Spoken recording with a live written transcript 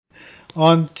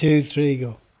1, 2, 3,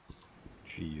 go.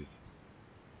 Jeez.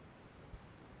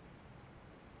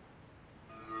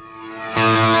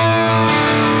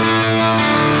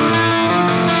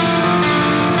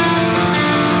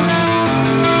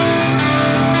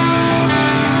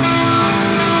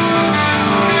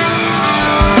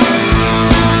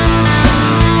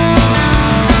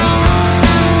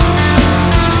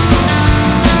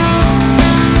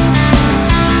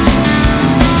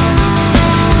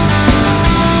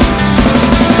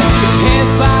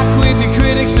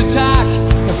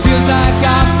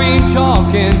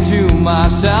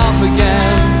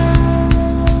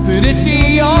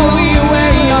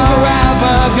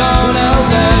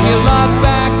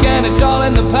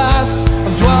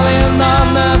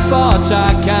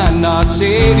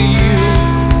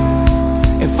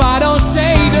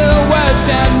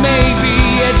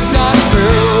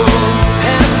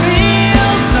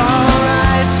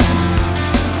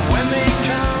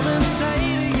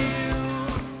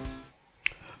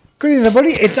 Good evening,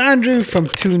 everybody. It's Andrew from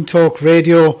Toon Talk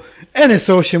Radio in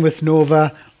association with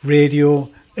Nova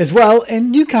Radio as well in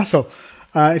Newcastle.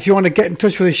 If you want to get in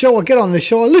touch with the show or get on the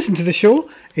show or listen to the show,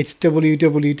 it's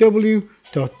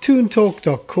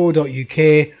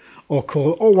www.toontalk.co.uk or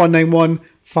call 0191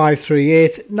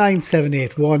 538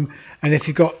 9781. And if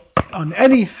you've got on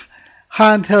any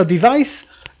handheld device,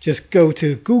 just go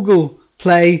to Google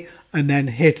Play and then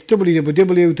hit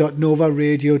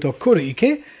www.novaradio.co.uk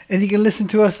and you can listen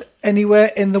to us anywhere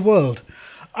in the world.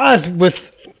 As with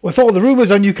all the rumours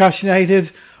on Newcastle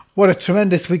United, what a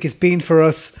tremendous week it's been for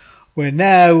us. We're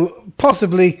now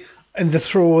possibly in the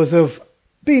throes of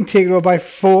being taken over by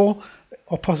 4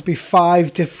 or possibly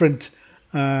 5 different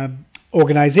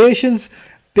organisations,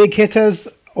 big hitters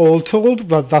all told,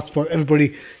 but that's what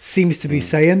everybody seems to be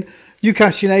saying.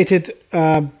 Newcastle United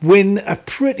win a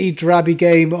pretty drabby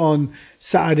game on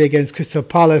Saturday against Crystal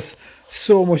Palace.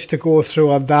 So much to go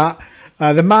through on that.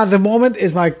 The man at the moment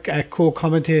is my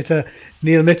co-commentator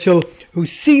Neil Mitchell, who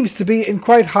seems to be in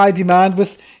quite high demand with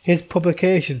his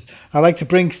publications. I'd like to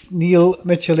bring Neil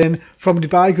Mitchell in from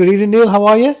Dubai. Good evening, Neil. How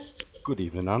are you? Good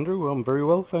evening, Andrew. I'm very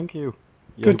well, thank you.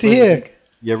 Good to hear.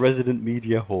 Your resident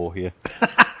media whore here.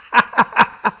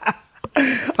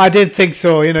 I did think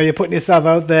so. You know, you're putting yourself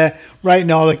out there, writing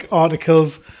all the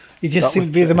articles. You just seem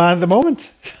to be the man at the moment.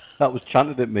 That was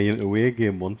chanted at me in an away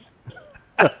game once.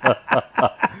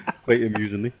 Quite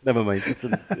amusingly. Never mind. It's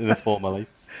in a former life.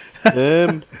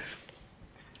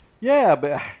 Yeah,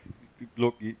 but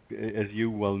look, as you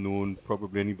well know,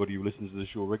 probably anybody who listens to the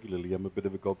show regularly, I'm a bit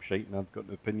of a gobshite and I've got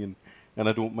an opinion and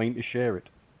I don't mind to share it.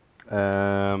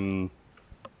 And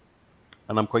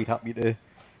I'm quite happy to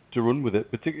run with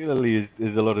it, particularly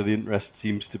as a lot of the interest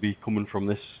seems to be coming from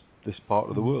this part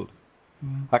of the world.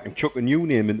 I can chuck a new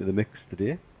name into the mix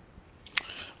today.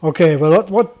 Okay, well,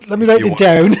 let me write it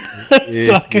down.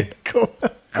 Yeah, I can chuck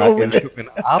an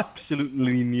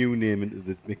absolutely new name into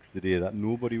the mix today that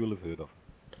nobody will have heard of.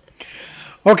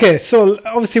 Okay, so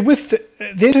obviously with the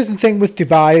interesting thing with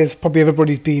Dubai is probably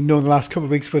everybody's been known the last couple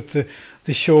of weeks with the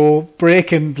show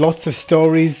breaking lots of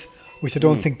stories, which I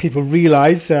don't think people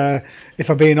realise. If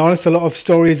I'm being honest, a lot of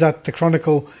stories that the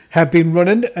Chronicle have been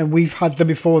running, and we've had them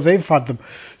before they've had them.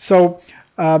 So,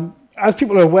 as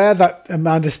people are aware, that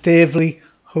Amanda Staveley,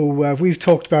 who we've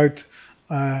talked about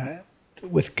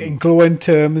in glowing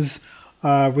terms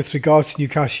with regards to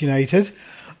Newcastle United,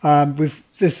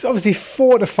 there's obviously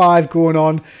 4 to 5 going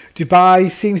on.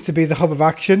 Dubai seems to be the hub of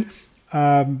action.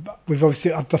 We've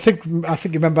obviously, I think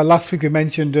you remember last week we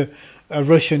mentioned a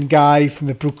Russian guy from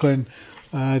the Brooklyn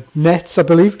Nets, I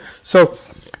believe. So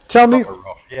tell me,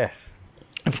 yes,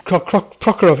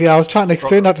 Prokhorov. Yeah, I was trying to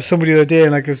explain that to somebody the other day,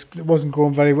 and it wasn't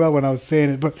going very well when I was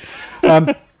saying it. But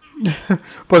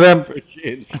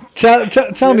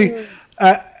tell me,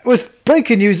 with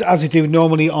breaking news as we do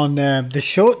normally on the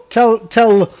show, tell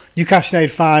Newcastle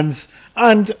United fans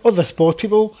and other sports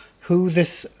people who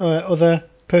this other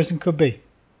person could be.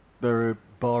 They're a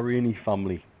Bahraini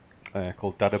family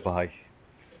called Dadabai,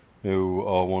 who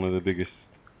are one of the biggest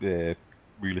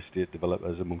real estate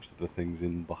developers amongst other things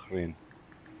in Bahrain.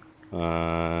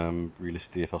 Real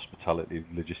estate, hospitality,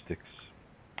 logistics.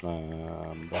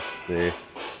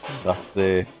 That's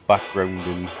their background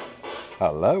in.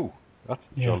 Hello, that's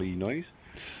a jolly noise.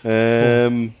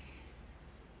 And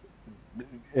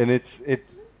it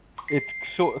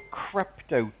sort of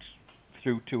crept out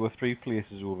through 2 or 3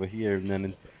 places over here, and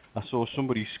then I saw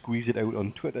somebody squeeze it out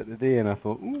on Twitter today, and I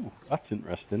thought, ooh, that's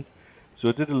interesting. So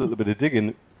I did a little bit of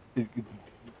digging.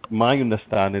 My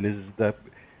understanding is that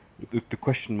the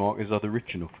question mark is, are they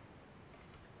rich enough?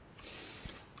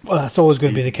 Well, that's always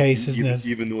going to be the case, isn't it?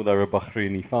 Even though they're a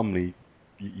Bahraini family,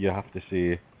 you have to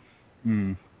say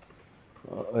Mm.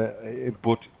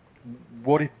 But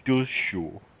what it does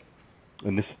show,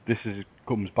 and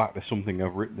comes back to something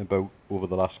I've written about over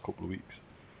the last couple of weeks,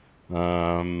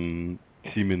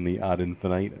 seemingly ad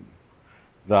infinitum,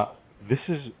 that this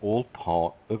is all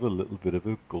part of a little bit of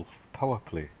a Gulf power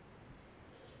play.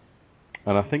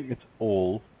 And I think it's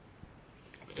all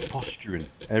posturing.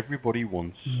 Everybody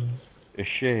wants a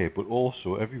share, but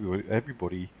also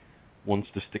everybody wants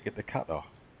to stick it to Qatar.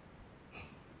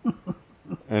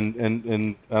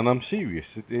 and I'm serious.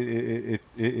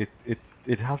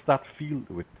 It has that feel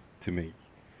to it to me.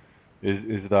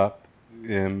 Is that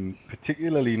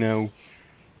particularly now?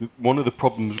 One of the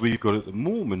problems we've got at the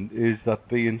moment is that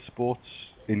beIN Sports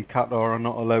in Qatar are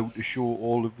not allowed to show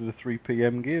all of the 3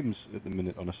 p.m. games at the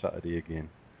minute on a Saturday again.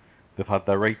 They've had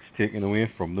their rights taken away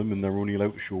from them, and they're only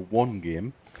allowed to show one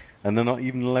game, and they're not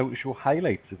even allowed to show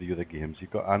highlights of the other games. You've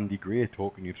got Andy Gray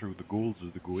talking you through the goals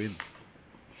as they go in,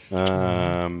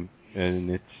 and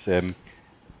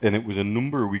it was a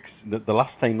number of weeks. The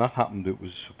last time that happened, it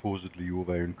was supposedly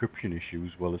over encryption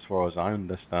issues. Well, as far as I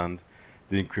understand,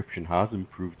 the encryption has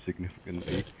improved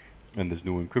significantly, and there's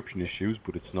no encryption issues,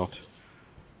 but it's not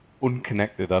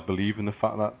unconnected, I believe, in the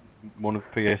fact that one of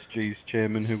PSG's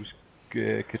chairman, who's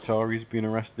Qatari, has been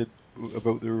arrested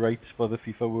about the rights for the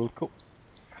FIFA World Cup.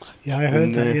 Yeah, I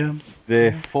heard that, yeah.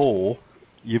 Therefore,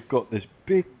 you've got this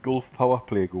big Gulf power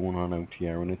play going on out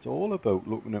here, and it's all about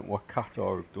looking at what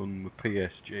Qatar have done with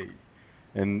PSG.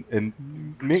 And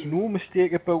make no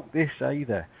mistake about this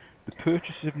either. The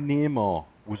purchase of Neymar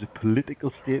was a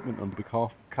political statement on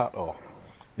behalf of Qatar.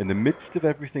 In the midst of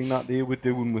everything that they were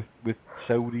doing with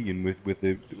Saudi and with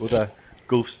the other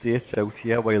Gulf states out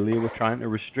here, while they were trying to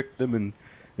restrict them and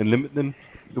limit them,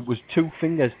 there was 2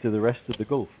 fingers to the rest of the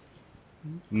Gulf.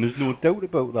 And there's no doubt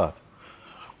about that.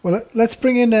 Well, let's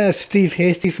bring in Steve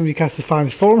Hasty from Newcastle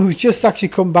Fans Forum, who's just actually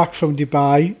come back from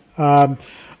Dubai.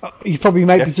 You probably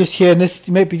might be just hearing this.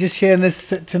 You might be just hearing this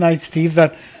tonight, Steve.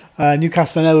 That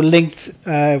Newcastle are now linked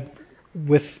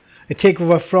with a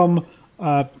takeover from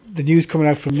the news coming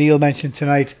out from Neil mentioned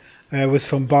tonight was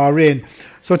from Bahrain.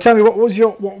 So tell me, what were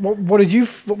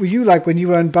you like when you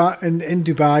were in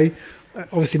Dubai?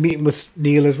 Obviously meeting with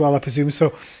Neil as well, I presume.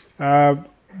 So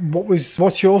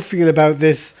what's your feel about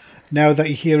this now that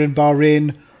you're here in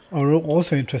Bahrain are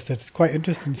also interested? It's quite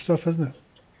interesting stuff, isn't it?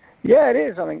 Yeah, it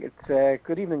is. I think it's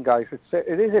good evening, guys.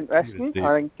 It is interesting.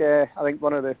 I think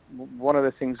one of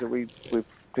the things that we've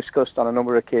discussed on a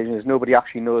number of occasions, nobody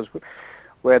actually knows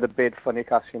where the bid for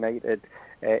Newcastle United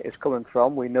is coming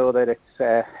from. We know that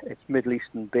it's Middle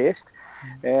Eastern based,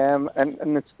 and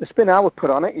the spin I would put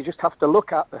on it, you just have to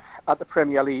look at the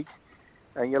Premier League,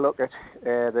 and you look at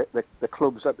the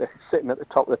clubs that are sitting at the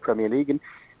top of the Premier League, and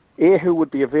A, who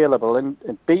would be available,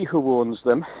 and B, who owns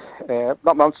them.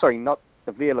 Not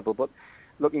available, but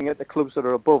looking at the clubs that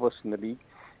are above us in the league,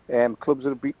 clubs that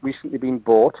have recently been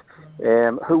bought,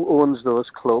 who owns those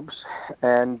clubs,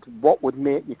 and what would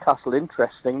make Newcastle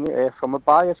interesting from a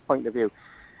buyer's point of view.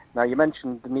 Now, you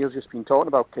mentioned, Neil's just been talking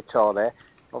about Qatar there.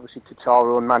 Obviously,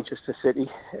 Qatar own Manchester City,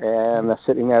 and they're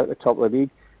sitting out at the top of the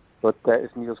league. But as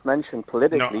Neil's mentioned,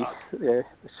 politically, the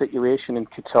situation in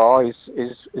Qatar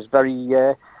is very,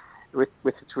 with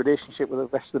its relationship with the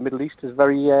rest of the Middle East, is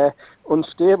very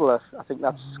unstable. I think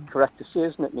that's correct to say,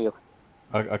 isn't it, Neil?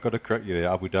 I got to correct you there.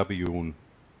 Abu Dhabi own.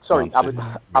 Sorry, Abu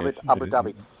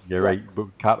Dhabi. You're right,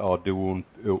 but Qatar do own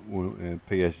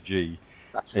PSG.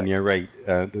 That's right. And you're right.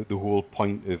 The whole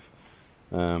point of,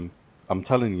 I'm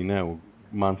telling you now,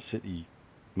 Man City's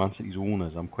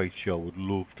owners, I'm quite sure, would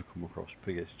love to come across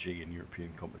PSG in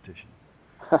European competition.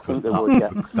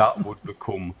 That would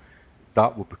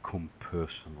become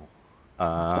personal,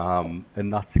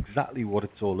 and that's exactly what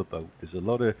it's all about. There's a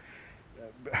lot of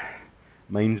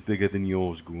mine's bigger than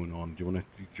yours going on. Do you want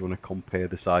to compare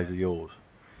the size of yours?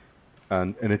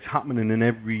 And it's happening in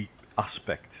every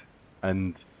aspect.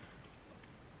 And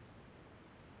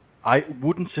it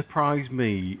wouldn't surprise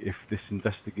me if this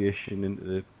investigation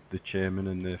into the chairman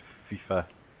and the FIFA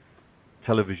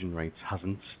television rights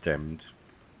hasn't stemmed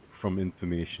from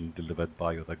information delivered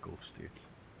by other Gulf states.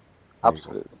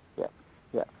 Absolutely,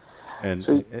 yeah. And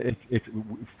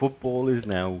football is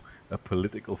now a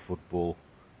political football,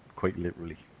 quite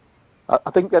literally. I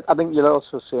think you'll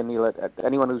also say, Neil, that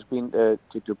anyone who's been to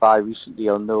Dubai recently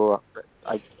will know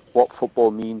what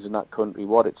football means in that country,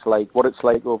 what it's like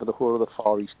over the whole of the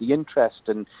Far East. The interest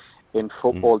in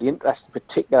football, the interest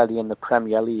particularly in the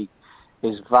Premier League,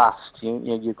 is vast.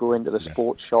 You go into the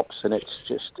sports shops and it's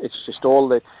just all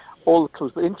the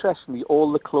clubs. But interestingly,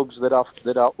 all the clubs that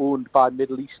are owned by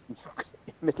Middle Eastern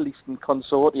Middle Eastern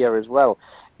consortia as well,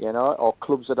 or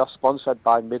clubs that are sponsored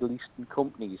by Middle Eastern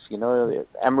companies. The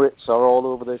Emirates are all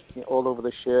over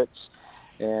the shirts.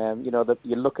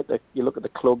 You look at the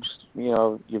clubs.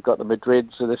 You've got the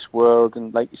Madrids of this world,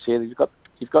 and like you say, you've got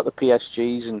the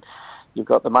PSGs and you've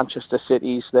got the Manchester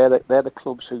Cities. They're the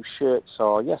clubs whose shirts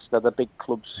are, yes, they're the big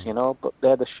clubs, but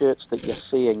they're the shirts that you're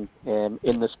seeing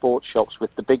in the sports shops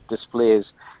with the big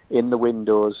displays in the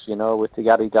windows, with the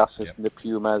Adidases and the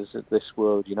Pumas of this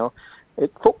world.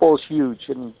 Football's huge,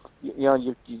 and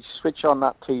you switch on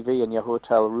that TV in your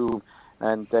hotel room,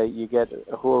 and you get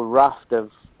a whole raft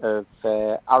of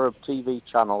Arab TV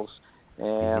channels.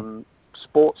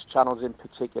 Sports channels in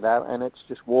particular, and it's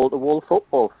just wall-to-wall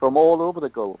football from all over the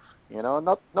Gulf.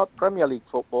 Not Premier League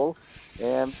football.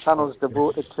 Channels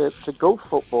devoted to Gulf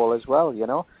football as well.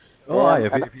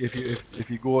 If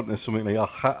you go on to something like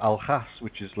Al Khas,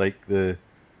 which is like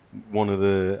one of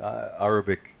the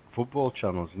Arabic football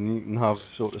channels, and you can have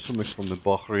sort of something from the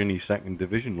Bahraini second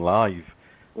division live,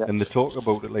 and they talk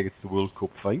about it like it's the World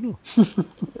Cup final.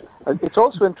 It's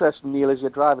also interesting, Neil, as you're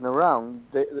driving around,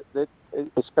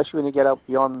 especially when you get out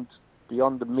beyond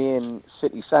the main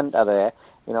city centre there,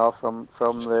 from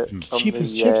the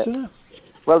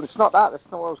well, it's not that. That's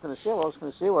not what I was going to say. What I was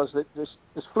going to say was that there's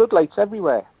floodlights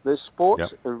everywhere. There's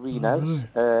sports arenas,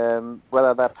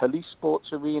 whether they're police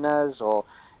sports arenas or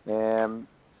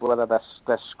whether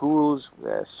they're schools,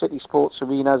 city sports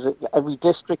arenas. Every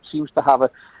district seems to have a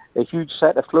huge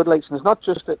set of floodlights, and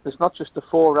there's not just the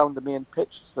four around the main pitch.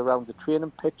 It's around the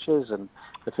training pitches and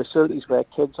the facilities where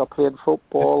kids are playing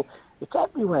football. It's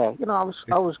everywhere. I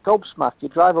was gobsmacked. You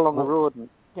drive along the road, and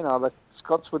the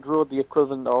Scotswood Road, the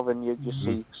equivalent of, and you just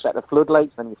see a set of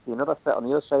floodlights, and you see another set on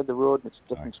the other side of the road, and it's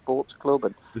a different sports club.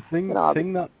 And the thing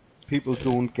that people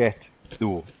don't get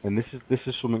though, and this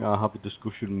is something I have a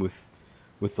discussion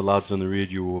with the lads on the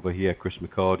radio over here, Chris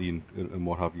McCarty and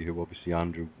what have you, who obviously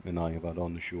Andrew and I have had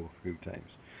on the show a few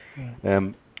times,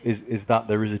 is that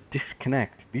there is a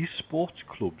disconnect. These sports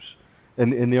clubs,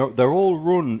 and they're all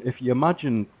run, if you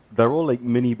imagine, they're all like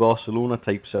mini Barcelona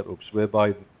type setups,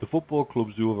 whereby the football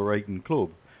club's the overriding club,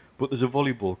 but there's a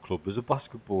volleyball club, there's a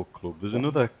basketball club, there's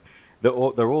another, they're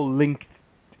all linked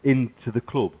into the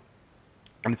club,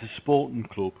 and it's a sporting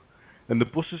club. And the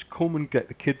buses come and get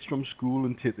the kids from school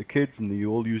and take the kids, and they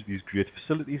all use these great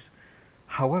facilities.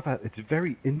 However, it's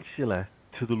very insular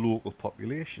to the local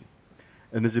population,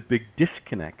 and there's a big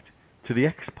disconnect to the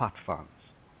expat fans.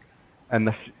 And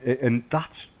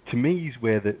that's, to me, is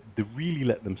where they really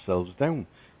let themselves down.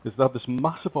 Because they have this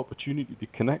massive opportunity to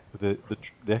connect with the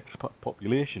expat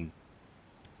population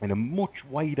in a much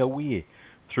wider way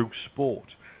through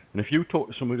sport. And if you talk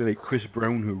to somebody like Chris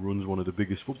Brown, who runs one of the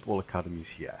biggest football academies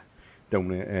here, down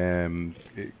there,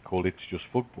 called It's Just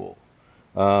Football.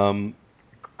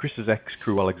 Chris's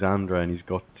ex-crew, Alexandra, and he's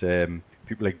got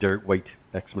people like Derek White,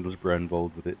 ex-Middlesbrough,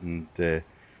 involved with it, and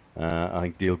I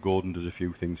think Dale Gordon does a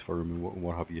few things for him and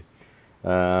what have you.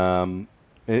 And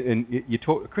you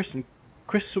talk to Chris, and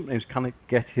Chris sometimes can't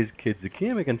get his kids a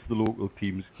game against the local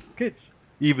team's kids,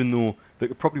 even though they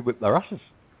could probably whip their asses.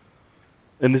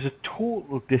 And there's a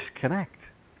total disconnect.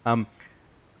 And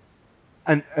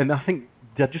I think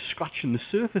they're just scratching the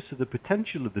surface of the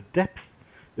potential of the depth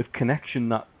of connection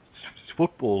that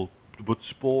football, but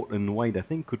sport and the wider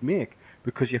thing could make.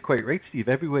 Because you're quite right, Steve,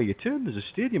 everywhere you turn there's a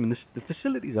stadium, and the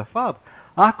facilities are fab.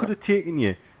 I could have taken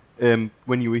you,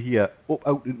 when you were here, up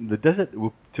out into the desert,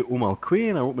 up to Al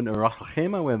Quain or up into Ras Al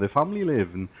Khaimah where the family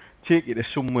live, and take you to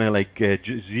somewhere like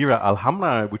Jazeera Al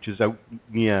Hamra, which is out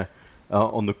near,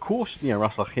 on the coast near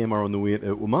Ras Al Khaimah on the way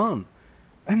to Oman.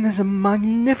 And there's a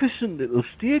magnificent little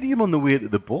stadium on the way to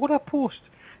the border post.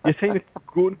 You're trying to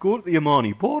go to the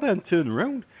Omani border and turn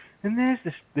around, and there's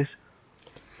this.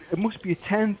 It must be a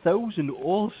 10,000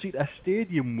 all-seater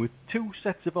stadium with 2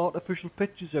 sets of artificial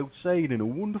pitches outside and a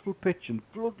wonderful pitch and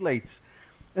floodlights,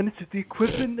 and it's the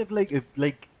equivalent of like a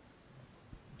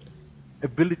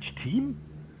village team.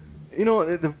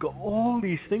 They've got all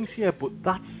these things here, but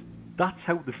that's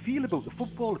how they feel about the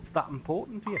football. It's that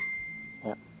important here.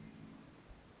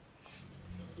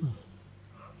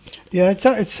 Yeah,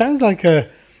 it sounds like a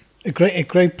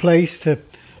great place to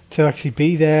actually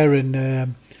be there,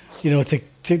 and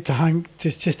to hang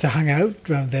out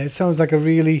around there. It sounds like a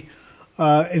really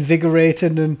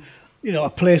invigorating and a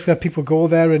place where people go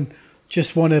there and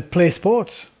just want to play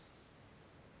sports.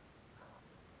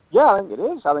 Yeah, I think it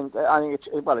is. I think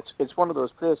it's one of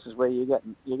those places where you're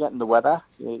getting the weather,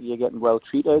 you're getting well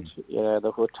treated.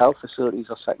 The hotel facilities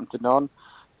are second to none.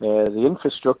 The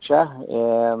infrastructure,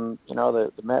 the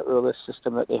metro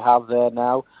system that they have there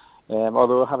now.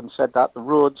 Although, having said that, the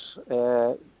roads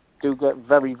do get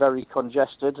very, very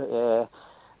congested.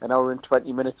 An hour and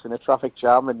 20 minutes in a traffic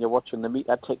jam, and you're watching the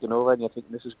meter ticking over, and you're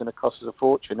thinking this is going to cost us a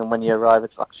fortune. And when you arrive,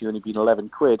 it's actually only been 11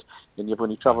 quid, and you've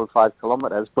only travelled 5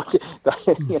 kilometres. But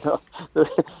the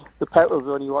petrol's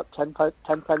only 10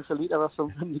 pence a litre or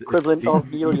something, equivalent of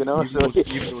meal. Even though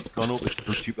it's gone up, it's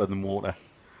still cheaper than water.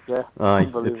 Yeah,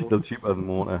 aye, it's still cheaper than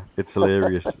water. It's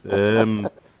hilarious.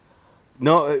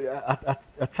 No,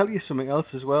 I tell you something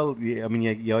else as well. I mean,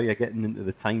 you're getting into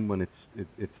the time when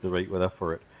it's the right weather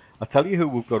for it. I'll tell you who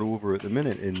we've got over at the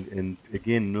minute, and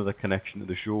again, another connection to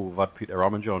the show. We've had Peter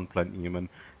Ramage on plenty, and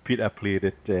Peter played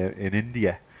it in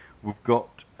India. We've got,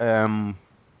 I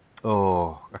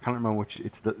can't remember which,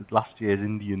 it's the last year's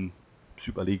Indian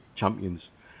Super League champions,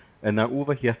 and they're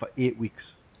over here for 8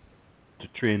 weeks to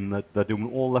train. They're doing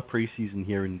all their pre-season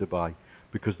here in Dubai,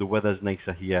 because the weather's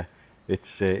nicer here.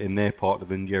 It's in their part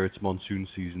of India, it's monsoon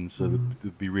season, so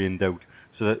they'll be rained out.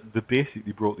 So they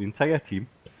basically brought the entire team,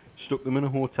 stuck them in a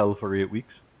hotel for 8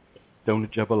 weeks down at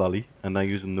Jebel Ali, and they're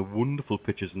using the wonderful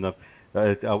pitches. And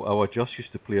our Josh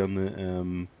used to play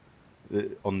on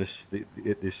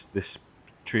this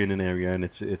training area, and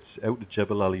it's out at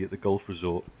Jebel Ali at the golf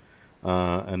resort,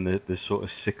 and there's sort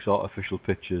of 6 artificial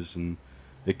pitches, and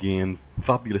again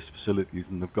fabulous facilities,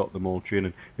 and they've got them all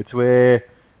training. It's where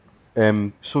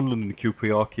Sunderland and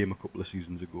QPR came a couple of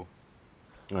seasons ago.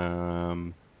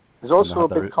 There's also a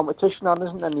big competition on,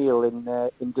 isn't there, Neil,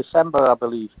 in December, I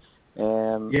believe.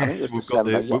 Yes, we've got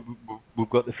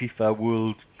the FIFA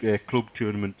World Club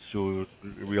Tournament, so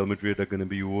Real Madrid are going to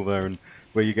be over, and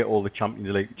where you get all the champions,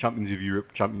 like champions of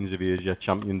Europe, champions of Asia,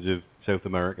 champions of South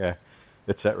America,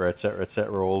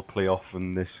 etc., all play off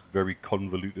in this very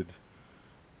convoluted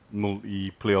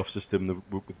multi-playoff system.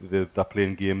 They're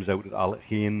playing games out at Al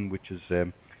Ain, which is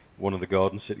one of the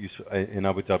garden cities in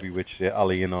Abu Dhabi, which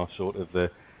Al Ain are sort of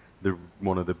the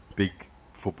one of the big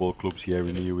football clubs here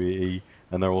in the UAE,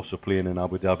 and they're also playing in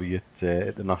Abu Dhabi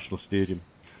at the National Stadium.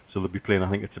 So they'll be playing,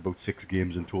 I think it's about 6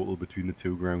 games in total between the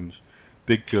 2 grounds.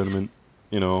 Big tournament,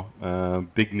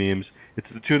 big names.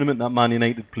 It's the tournament that Man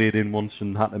United played in once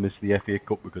and had to miss the FA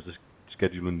Cup because of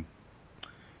scheduling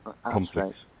conflicts.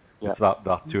 Right. Yeah. It's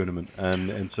that tournament,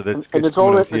 and so that's there's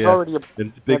already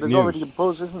a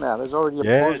buzz, isn't there? There's already a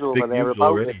buzz over there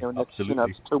about it, and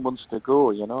it's 2 months to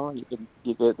go.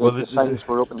 The signs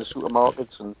were up in the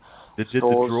supermarkets and they did the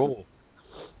draw.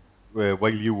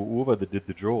 While you were over, they did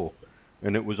the draw,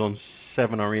 and it was on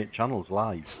 7 or 8 channels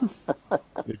live.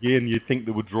 Again, you'd think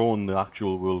they were drawing the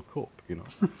actual World Cup,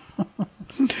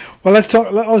 Well, let's talk.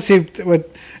 Obviously,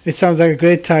 it sounds like a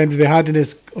great time to be had in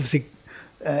this. Obviously.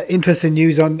 Interesting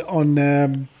news on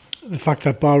the fact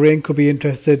that Bahrain could be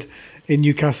interested in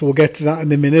Newcastle. We'll get to that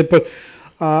in a minute. But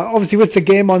obviously with the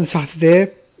game on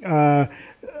Saturday,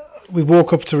 we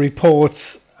woke up to reports,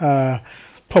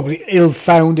 probably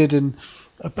ill-founded and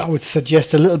I would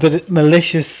suggest a little bit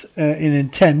malicious in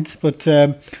intent, but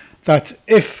that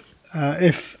if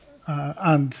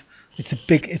and it's a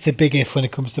big if when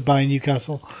it comes to buying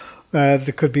Newcastle,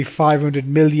 there could be 500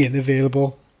 million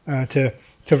available to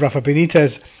Rafa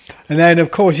Benitez, and then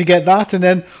of course you get that, and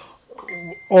then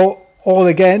all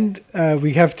again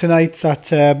we have tonight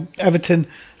that Everton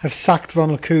have sacked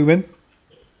Ronald Koeman,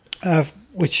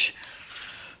 which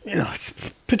it's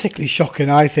particularly shocking,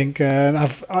 I think. And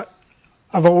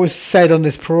I've always said on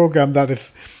this program that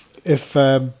if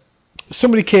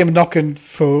somebody came knocking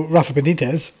for Rafa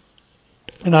Benitez,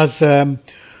 and as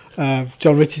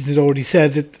John Richards has already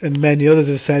said it, and many others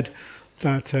have said,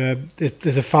 that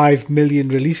there's a 5 million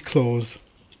release clause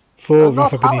for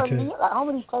Rafa Benitez. How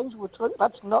many times would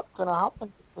that's not going to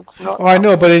happen? It's not. I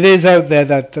know, but it is out there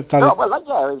that it's out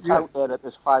there that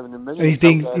there's 500 million. And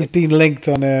he's been linked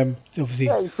on obviously.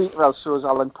 Yeah, so is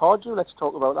Alan Pardew. Let's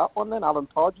talk about that one then. Alan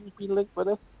Pardew's been linked with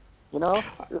it.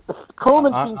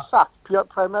 Coleman's been sacked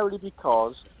primarily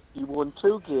because he won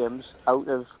 2 games out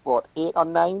of 8 or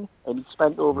 9, and he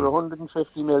spent over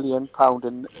 £150 million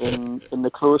in the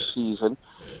close season.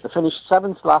 They finished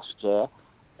 7th last year,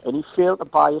 and he failed to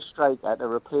buy a striker to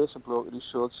replace a bloke that he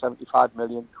sold 75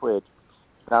 million quid.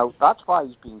 Now that's why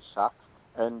he's been sacked,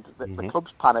 and the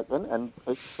club's panicking, and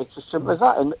it's as simple as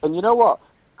that. And you know what?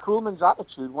 Koeman's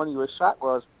attitude when he was sacked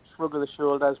was shrug of the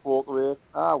shoulders, walk away.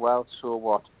 Well, so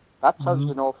what? That tells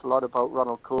you an awful lot about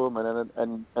Ronald Koeman,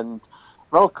 and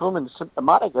Ronald Koeman is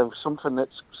symptomatic of something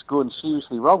that's going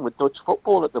seriously wrong with Dutch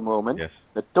football at the moment. Yes.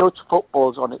 The Dutch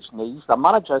football's on its knees. The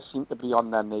managers seem to be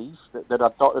on their knees. That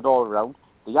are dotted all around.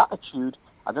 The attitude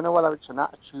I don't know whether it's an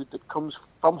attitude that comes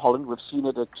from Holland. We've seen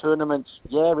it at tournaments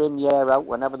year in, year out,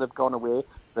 whenever they've gone away.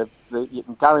 You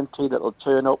can guarantee that they'll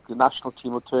turn up, the national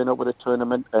team will turn up with a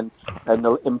tournament and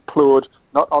they'll implode,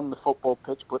 not on the football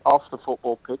pitch, but off the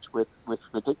football pitch with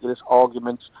ridiculous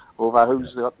arguments over who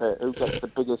gets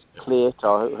the biggest plate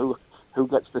or who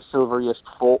gets the silveriest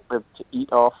fork to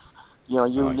eat off.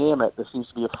 You name it, there seems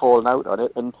to be a falling out on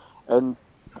it. And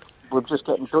we're just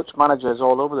getting Dutch managers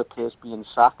all over the place being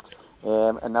sacked.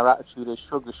 And their attitude is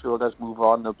shrug the shoulders, move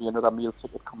on, there'll be another meal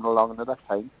ticket coming along another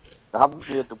time. They haven't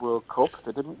made the World Cup,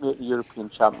 they didn't make the European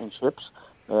Championships,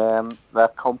 they're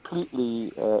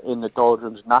completely in the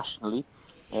doldrums nationally,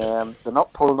 they're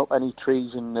not pulling up any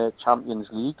trees in the Champions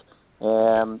League,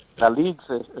 their leagues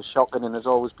are shocking, and there's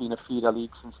always been a feeder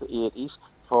league since the 80s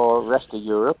for the rest of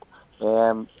Europe.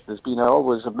 There's been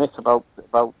always a myth about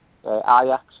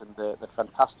Ajax and the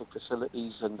fantastic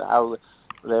facilities and how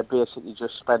they basically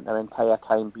just spent their entire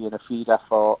time being a feeder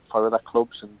for other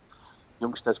clubs and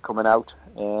youngsters coming out,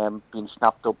 being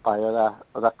snapped up by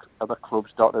other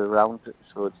clubs dotted around.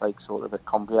 So it's like sort of a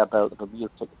conveyor belt of a meal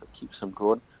ticket that keeps them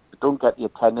going. They don't get the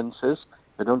attendances,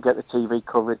 they don't get the TV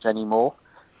coverage anymore,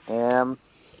 and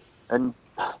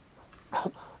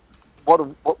what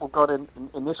we've got in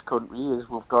this country is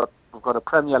we've got a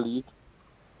Premier League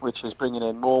which is bringing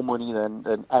in more money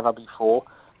than ever before.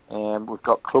 We've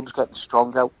got clubs getting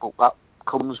stronger, but what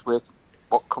comes with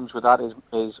that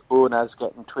is owners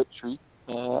getting twitchy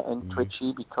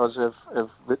because of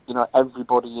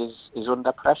everybody is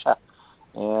under pressure.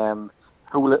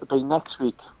 Who will it be next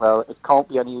week? Well, it can't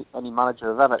be any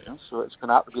manager of Everton, so it's going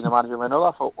to have to be the manager of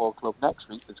another football club next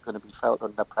week that's going to be felt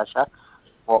under pressure.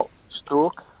 What,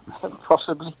 Stoke?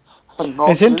 Possibly.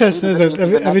 It's interesting, isn't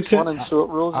it? So it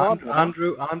rolls on.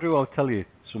 Andrew, I'll tell you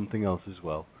something else as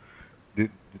well.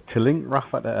 To link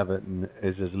Rafa to Everton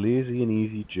is as lazy and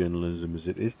easy journalism as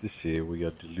it is to say we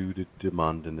are deluded,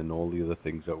 demanding, and all the other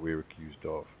things that we're accused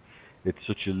of. It's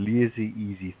such a lazy,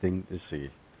 easy thing to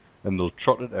say, and they'll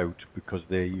trot it out because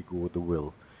there you go, they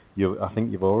will. I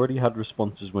think you've already had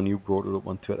responses when you brought it up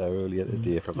on Twitter earlier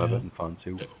today from Everton fans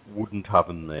who wouldn't have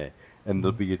him there, and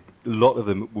there'll be a lot of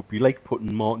them. It would be like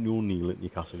putting Martin O'Neill at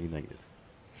Newcastle United.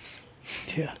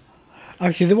 Yeah.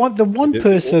 Actually, the one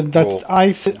person that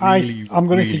I'm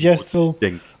going to suggest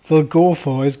they'll go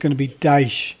for is going to be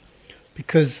Dyche,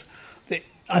 because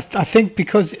I think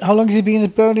because how long has he been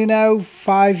at Burnley now?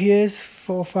 4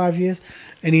 or 5 years,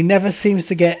 and he never seems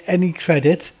to get any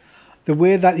credit. The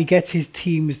way that he gets his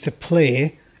teams to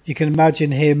play, you can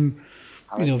imagine him,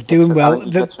 doing well.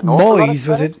 Moyes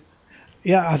was it?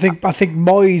 Yeah, I think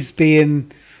Moyes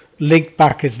being linked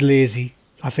back as lazy.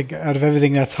 I think out of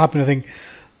everything that's happened, I think.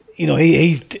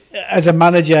 He's as a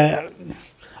manager,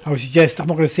 I would suggest, I'm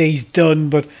not going to say he's done,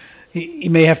 but he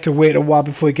may have to wait a while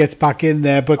before he gets back in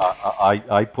there. But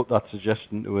I put that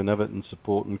suggestion to an Everton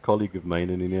supporting colleague of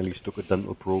mine, and he nearly stuck a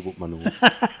dental probe up my nose.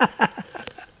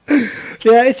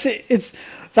 Yeah,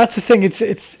 that's the thing.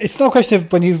 It's not a question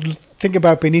of when you think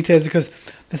about Benitez, because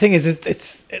the thing is,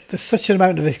 there's such an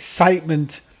amount of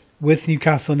excitement with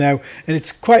Newcastle now, and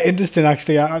it's quite interesting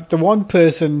actually. The one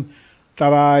person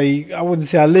that I wouldn't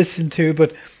say I listen to,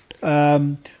 but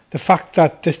the fact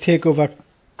that this takeover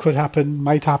could happen,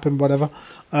 might happen, whatever.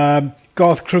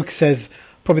 Garth Crooks says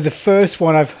probably the first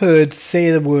one I've heard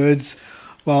say the words,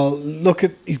 well, look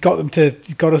at he's got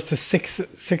us to sixth,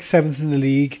 seventh in the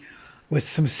league with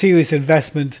some serious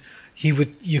investment.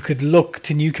 You could look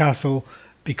to Newcastle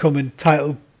becoming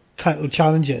title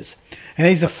challengers, and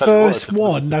he's the first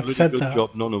one that said that.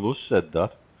 Job none of us said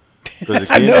that. Because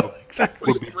again,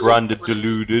 exactly. Would be branded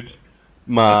deluded,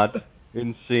 mad,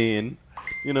 insane.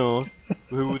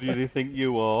 Who do you think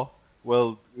you are?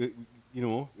 Well,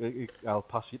 I'll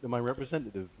pass you to my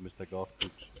representative, Mr. Garth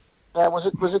Crooks. Yeah, was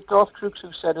it Garth Crooks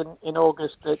who said in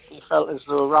August that he felt as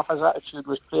though Rafa's attitude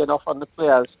was playing off on the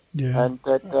players, and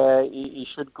that he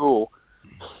should go,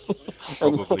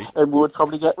 and would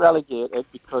probably get relegated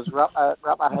because Rafa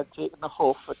had taken the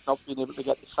huff at not being able to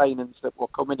get the signings that were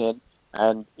coming in.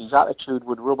 And his attitude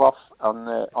would rub off on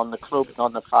the club and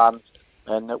on the fans,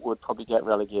 and it would probably get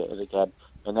relegated again.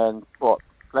 And then,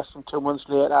 less than 2 months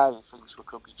later, he thinks we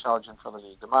could be challenging for the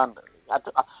league. The man,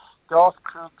 Garth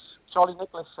Crooks, Charlie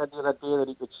Nicholas said the other day that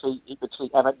he could see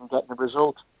Everton getting a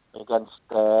result against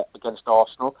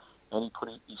Arsenal, and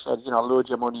he said, load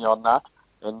your money on that.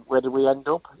 And where do we end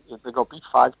up? They got beat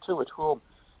 5-2 at home.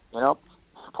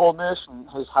 Paul Merson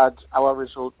has had our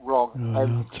result wrong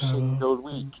every single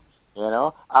week.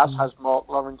 As has Mark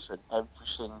Lawrenson every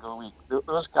single week.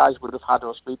 Those guys would have had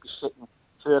us maybe sitting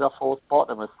third or fourth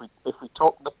bottom if we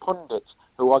talk to the pundits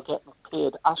who are getting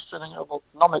paid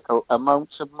astronomical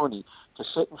amounts of money to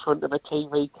sit in front of a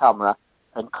TV camera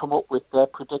and come up with their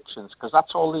predictions, because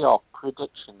that's all they are,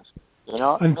 predictions. You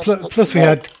know. And plus we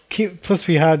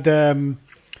had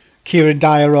Kieran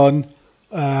Dyer on.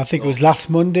 I think it was last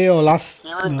Monday or last.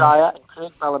 Kieran Dyer and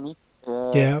Craig Bellamy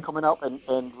coming up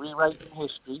and rewriting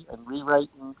history and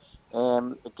rewriting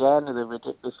again the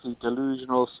ridiculously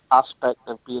delusional aspect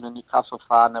of being a Newcastle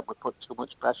fan, that we put too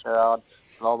much pressure on.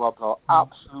 Blah blah blah.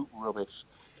 Absolute rubbish.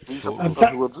 These are people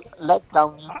who have let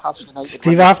down Newcastle United.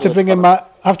 Steve, I have to bring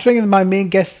in my main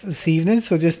guest this evening,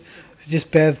 so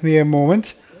just bear with me a moment.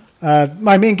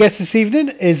 My main guest this evening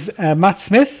is Matt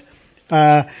Smith.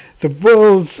 The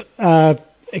world's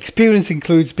experience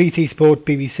includes BT Sport,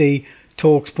 BBC,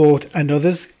 Talk Sport, and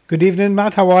others. Good evening,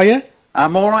 Matt. How are you?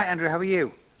 I'm all right, Andrew. How are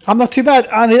you? I'm not too bad,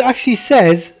 and it actually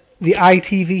says the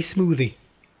ITV smoothie.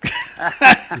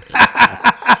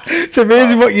 It's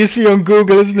amazing what you see on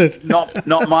Google, isn't it?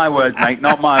 Not my words, mate.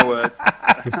 Not my words.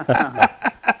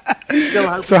 Still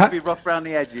hoping to be rough around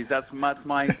the edges. That's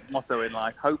my motto in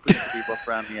life. Hoping to be rough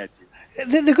around the edges.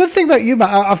 The good thing about you,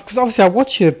 Matt, because obviously I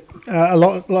watch you a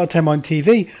lot of time on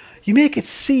TV, you make it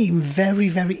seem very,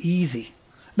 very easy.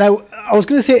 Now, I was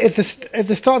going to say at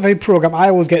the start of the program, I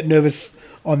always get nervous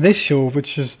on this show,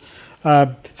 which is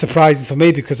surprising for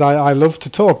me because I love to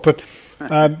talk. But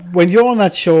when you're on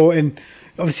that show, and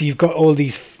obviously you've got all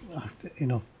these,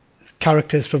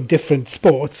 characters from different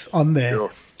sports on there.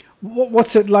 Sure.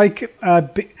 What's it like?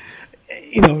 Obviously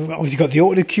you've got the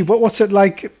audio cue. What's it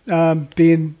like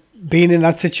being in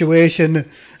that situation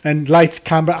and lights,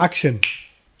 camera, action?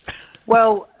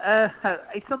 Well,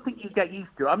 it's something you get used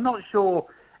to. I'm not sure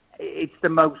it's the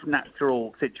most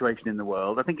natural situation in the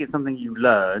world. I think it's something you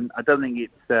learn. I don't think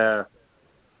it's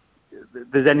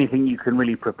there's anything you can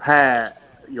really prepare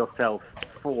yourself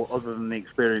for other than the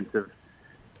experience of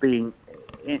being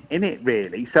in it,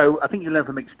 really. So I think you learn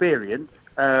from experience.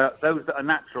 Those that are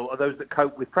natural are those that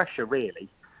cope with pressure, really.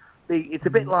 It's a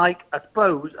bit like, I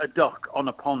suppose, a duck on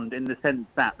a pond, in the sense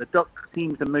that the duck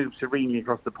seems to move serenely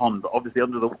across the pond, but obviously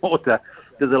under the water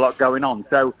there's a lot going on.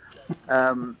 So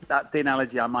that's the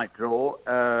analogy I might draw,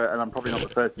 and I'm probably not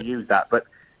the first to use that, but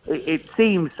it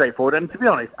seems straightforward. And to be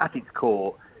honest, at its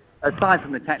core, aside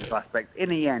from the technical aspects, in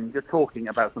the end, you're talking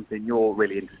about something you're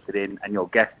really interested in, and your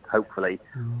guests, hopefully,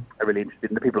 are really interested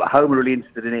in. The people at home are really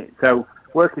interested in it. So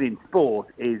working in sport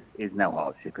is no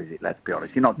hardship, is it? Let's be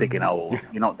honest. You're not digging holes.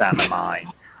 You're not down the mine.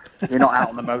 You're not out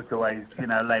on the motorways,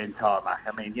 laying tarmac.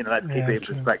 I mean, let's keep it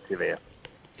in perspective here.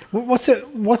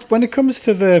 When it comes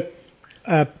to the,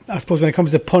 I suppose when it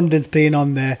comes to pundits being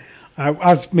on there,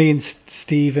 as me and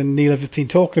Steve and Neil have been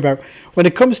talking about, when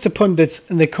it comes to pundits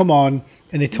and they come on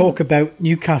and they talk about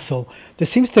Newcastle, there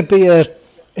seems to be a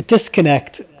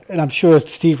disconnect, and I'm sure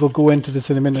Steve will go into this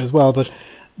in a minute as well, but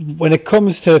when it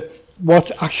comes to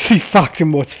what's actually fact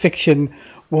and what's fiction,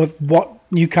 what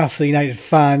Newcastle United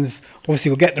fans, obviously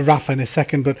we'll get to Rafa in a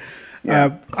second, but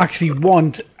actually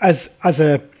want as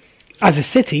a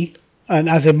city and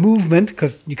as a movement,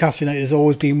 because Newcastle United has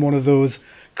always been one of those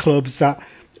clubs that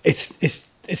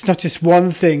it's not just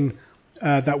one thing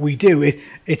that we do.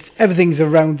 It's everything's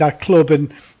around that club,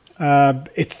 and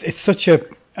it's such a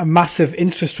massive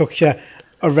infrastructure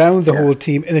around the whole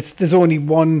team, and there's only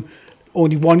one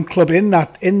club in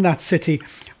that city,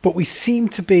 but we seem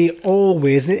to be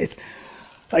always. It's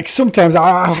like sometimes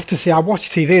I have to say I watch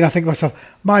TV and I think to myself,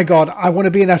 my God, I want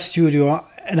to be in that studio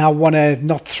and I want to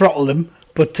not throttle them,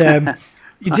 but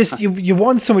you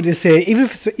want somebody to say, even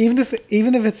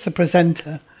if it's the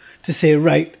presenter, to say,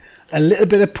 right, a little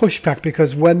bit of pushback,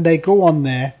 because when they go on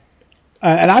there,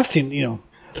 and I've seen,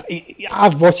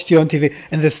 I've watched you on TV,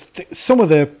 and there's some of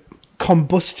the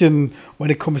combustion when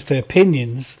it comes to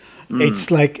opinions. It's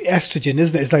like estrogen,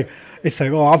 isn't it? It's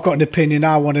like, oh, I've got an opinion,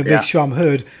 I want to make sure I'm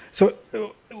heard. So,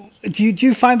 do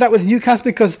you find that with Newcastle?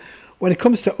 Because when it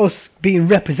comes to us being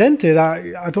represented,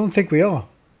 I don't think we are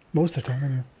most of the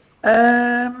time.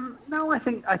 Anyway. No, I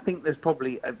think there's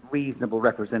probably a reasonable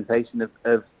representation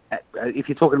of if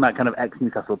you're talking about kind of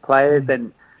ex-Newcastle players,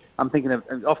 then I'm thinking of,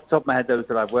 off the top of my head, those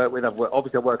that I've worked with.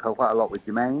 Obviously I work quite a lot with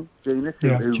Jermaine Genius,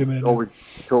 who always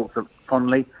talks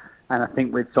fondly, and I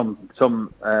think with some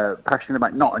passion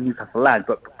about, not a Newcastle lad,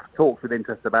 but talks with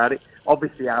interest about it.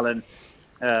 Obviously Alan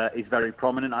is very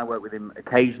prominent. I work with him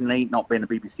occasionally. Not being a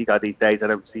BBC guy these days, I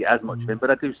don't see as much of him,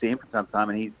 but I do see him from time to time,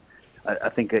 and he's, I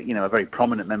think, a very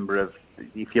prominent member of,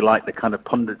 if you like, the kind of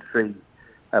punditry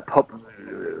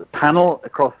panel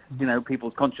across,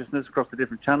 people's consciousness across the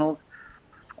different channels.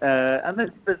 And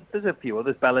there's a few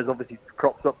others. Bella's obviously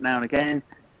crops up now and again.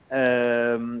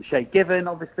 Shay Given,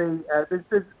 obviously.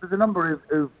 There's a number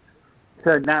who've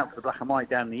turned out for the black and white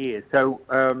down the years. So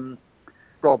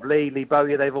Rob Lee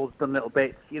Bowyer, they've all done little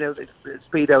bits.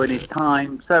 Speedo in his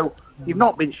time. So you've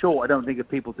not been short, I don't think, of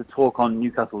people to talk on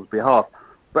Newcastle's behalf.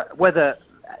 But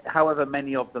however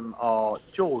many of them are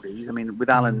Geordies, I mean, with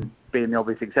Alan being the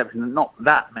obvious exception, not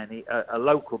that many are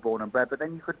local born and bred, but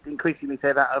then you could increasingly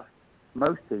say that of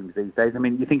most teams these days. I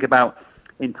mean, you think about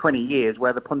in 20 years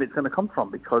where the pundit's going to come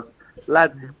from, because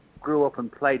lads who grew up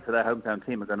and played for their hometown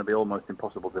team are going to be almost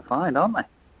impossible to find, aren't they?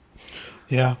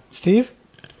 Yeah. Steve?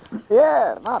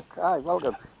 Yeah, Mark. Aye, well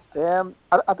done.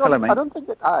 I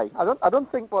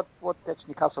don't think what gets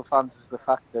Newcastle fans is the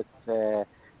fact that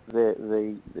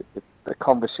the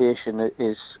conversation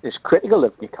is critical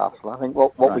of Newcastle. I think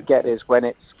what we get is when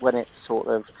it's sort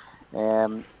of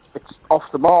it's off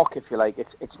the mark, if you like.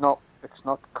 It's not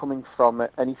coming from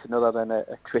anything other than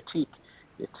a critique.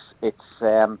 It's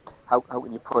how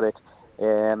can you put it?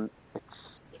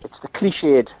 It's the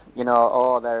cliched,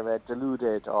 they're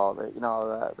deluded, or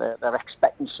they're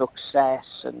expecting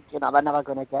success, and they're never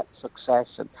going to get success,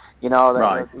 and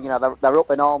they're up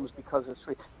in arms because it's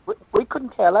free. We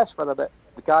couldn't care less whether the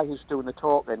guy who's doing the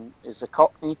talking is a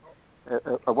Cockney,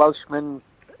 a Welshman,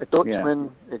 a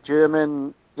Dutchman, a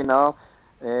German, a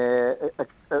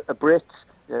Brit,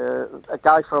 a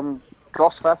guy from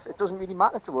Gosforth. It doesn't really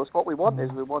matter to us. What we want is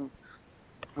we want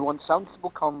sensible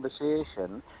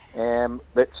conversation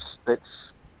that's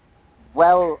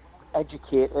well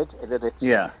educated, that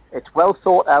it's well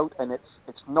thought out, and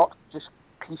it's not just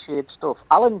cliched stuff.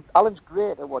 Alan's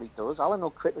great at what he does. Alan will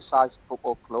criticise the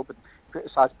football club and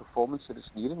criticise performance that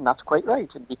it's needed, and that's quite right.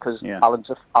 And because Alan's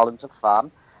a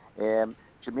fan.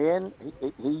 Jermaine,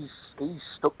 he's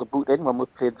stuck the boot in when we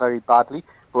played very badly.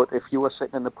 But if you were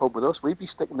sitting in the pub with us, we'd be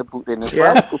sticking the boot in as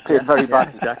well. We played very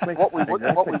badly. Exactly. What we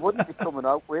wouldn't be coming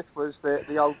out with was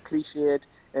the old cliched,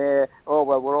 we're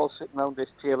all sitting around this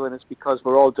table and it's because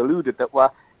we're all deluded that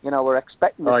we're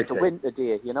expecting us to win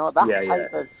today. That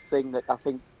type of thing that I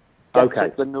think gets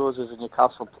up the noses of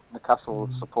Newcastle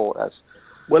supporters.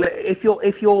 Well, if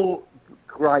your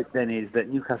gripe then is that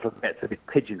Newcastle gets a bit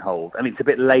pigeonholed. I mean, it's a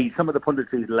bit lazy. Some of the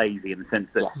punditry is lazy in the sense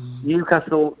that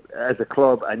Newcastle as a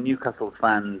club and Newcastle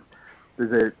fans,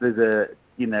 there's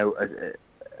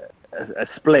a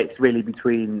split really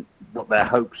between what their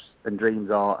hopes and dreams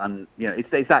are, and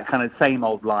it's that kind of same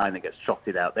old line that gets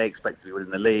trotted out. They expect to win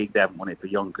the league. They haven't won it for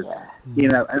Yonkers,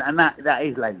 and that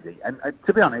is lazy. And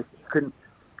to be honest,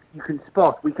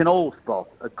 we can all spot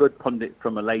a good pundit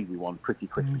from a lazy one pretty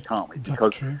quickly, can't we?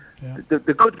 Because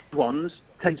the good ones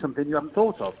tell you something you haven't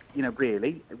thought of,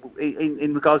 really,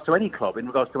 in regards to any club, in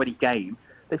regards to any game.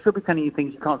 They should be telling you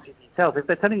things you can't see for yourself. If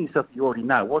they're telling you stuff you already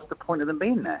know, what's the point of them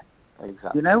being there?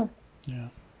 Exactly. Yeah.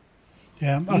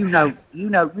 Yeah. You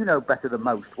know better than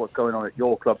most what's going on at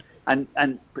your club, and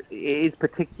it is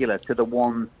particular to the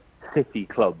one city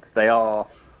clubs. They are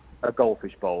a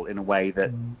goldfish bowl in a way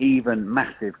that even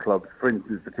massive clubs, for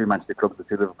instance, the two Manchester clubs, the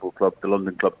two Liverpool clubs, the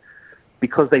London club,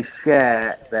 because they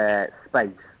share their space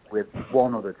with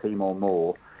one other team or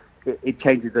more, it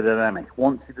changes the dynamic.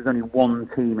 Once there's only one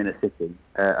team in a city,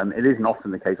 and it isn't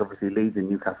often the case, obviously Leeds and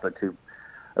Newcastle are two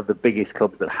of the biggest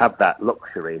clubs that have that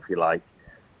luxury, if you like,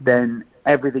 then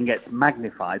everything gets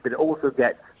magnified, but it also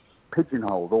gets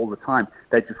pigeonholed all the time.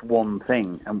 They're just one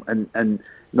thing, and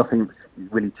nothing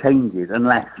really changes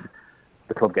unless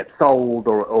the club gets sold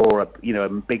or a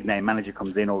big name manager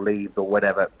comes in or leaves or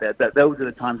whatever. Those are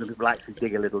the times when people actually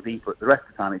dig a little deeper. The rest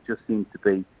of the time, it just seems to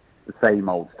be the same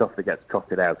old stuff that gets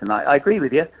trotted out. And I agree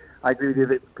with you. I agree with you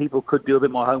that people could do a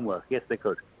bit more homework. Yes, they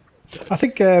could. I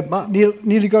think Neil,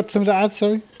 you got something to add,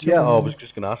 sorry? Yeah, I was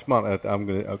just going to ask Matt. I'm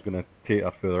going to take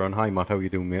that further on. Hi, Matt. How are you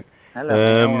doing, mate?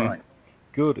 Hello. All right.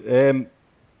 Good.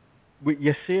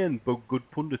 You're saying but good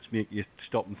pundits make you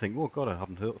stop and think, oh, God, I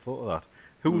haven't thought of that.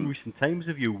 Who in recent times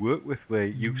have you worked with where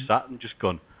you've sat and just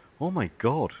gone, oh, my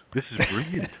God, this is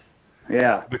brilliant?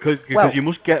 Yeah. Because you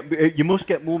must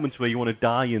get moments where you want to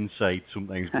die inside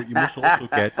sometimes, but you must also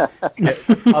get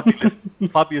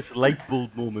fabulous light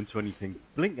bulb moments when you think,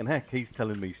 blinking heck, he's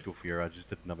telling me stuff here I just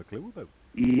didn't have a clue about.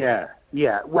 Yeah.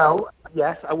 Well,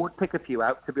 yes, I would pick a few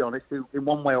out, to be honest, who in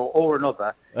one way or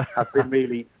another have been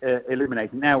really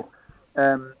illuminating. Now,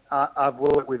 I've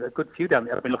worked with a good few down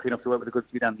the years. I've been lucky enough to work with a good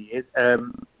few down the years.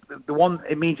 The one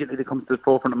immediately that comes to the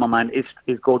forefront of my mind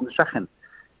is Gordon Strachan,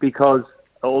 because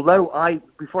although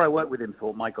before I worked with him,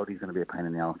 thought, my God, he's going to be a pain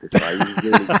in the arse, this guy.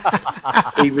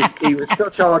 He was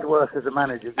such hard work as a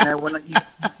manager. When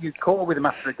you call with him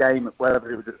after a game, whether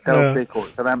it was at Celtic or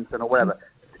at Southampton or whatever,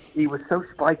 he was so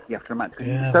spiky after a match.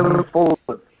 He was so full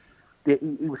of,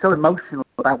 he was so emotional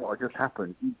about what had just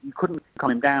happened, you couldn't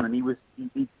calm him down, and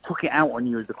he took it out on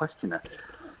you as the questioner.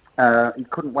 He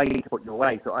couldn't wait to put you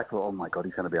away. So I thought, oh my God,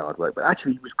 he's going to be hard work. But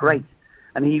actually, he was great.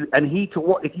 And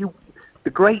the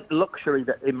great luxury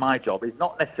that in my job is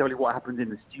not necessarily what happens in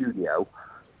the studio.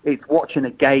 It's watching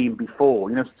a game before.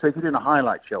 So if you're doing a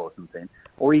highlight show or something,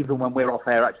 or even when we're off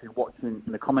air actually watching,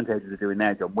 and the commentators are doing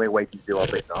their job, we're waiting to do our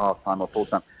bits at half time or full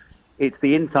time. It's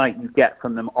the insight you get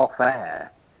from them off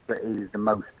air that is the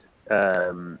most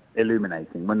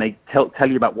illuminating. When they tell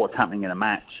you about what's happening in a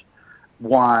match,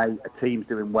 why a team's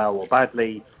doing well or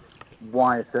badly,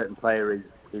 why a certain player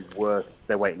is worth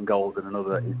their weight in gold and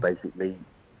another is basically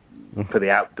for the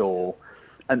outdoor.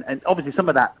 And obviously some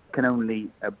of that can only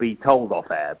be told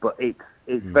off air, but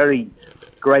it's very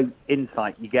great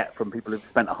insight you get from people who've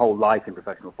spent a whole life in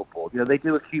professional football. They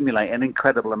do accumulate an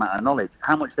incredible amount of knowledge.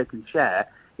 How much they can share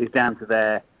is down to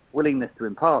their willingness to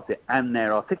impart it and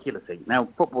their articulacy. Now,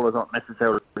 footballers aren't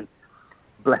necessarily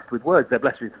blessed with words. They're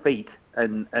blessed with feet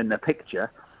and a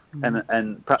picture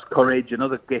and perhaps courage and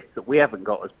other gifts that we haven't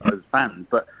got as fans,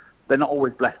 but they're not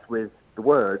always blessed with the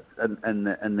words and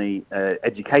the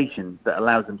education that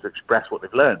allows them to express what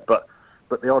they've learned. But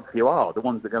the odd few are. The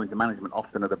ones that go into management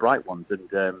often are the bright ones,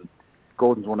 and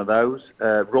Gordon's one of those.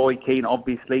 Roy Keane,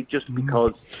 obviously, just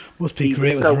because must be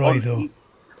great with Roy, though.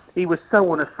 He was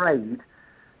so unafraid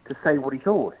to say what he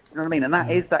thought. You know what I mean? And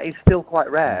that is still quite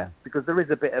rare, because there is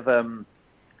a bit of an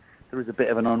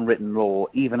unwritten law,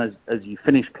 even as you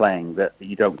finish playing, that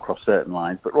you don't cross certain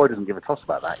lines. But Roy doesn't give a toss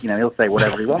about that. He'll say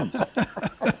whatever he wants.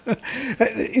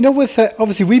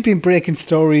 Obviously we've been breaking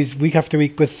stories week after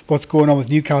week with what's going on with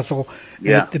Newcastle.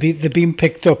 Yeah. They're being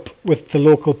picked up with the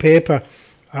local paper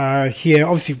here.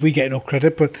 Obviously we get no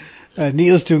credit, but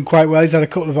Neil's doing quite well. He's had a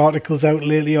couple of articles out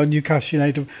lately on Newcastle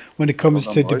United when it comes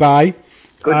to Dubai.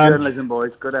 Good journalism,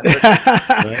 boys. Good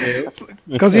effort.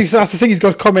 Because that's the thing, he's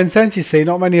got common sense, you see.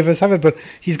 Not many of us have it, but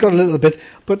he's got a little bit.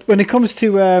 But when it comes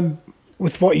to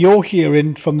with what you're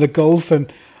hearing from the Gulf,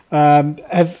 and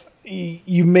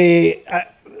you may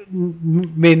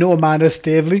know Amanda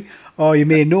Staveley, or you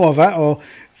may know of her, or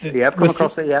I've come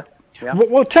across it. Yeah.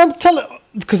 Well, tell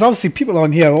because obviously people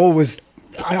on here always.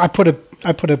 I put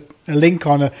a link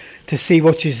on her to see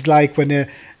what she's like when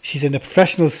she's in the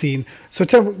professional scene. So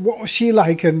tell me, what was she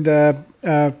like, and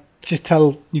just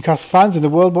tell Newcastle fans in the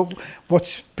world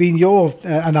what's been your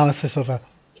analysis of her.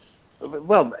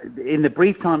 Well, in the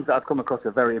brief times that I've come across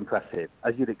her, very impressive,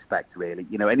 as you'd expect, really.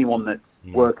 Anyone that's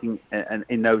working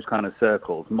in those kind of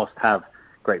circles must have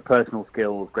great personal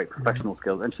skills, great professional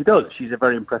skills, and she does. She's a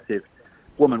very impressive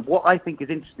woman. What I think is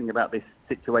interesting about this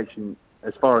situation,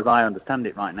 as far as I understand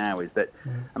it right now, is that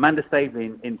Amanda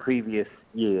Staveley in previous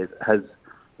years has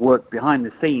worked behind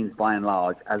the scenes, by and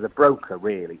large, as a broker,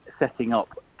 really, setting up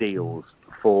deals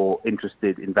for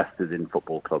interested investors in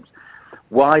football clubs.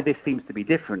 Why this seems to be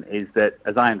different is that,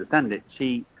 as I understand it,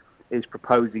 she is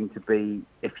proposing to be,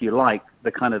 if you like,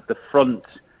 the kind of the front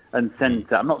and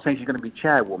centre. I'm not saying she's going to be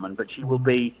chairwoman, but she will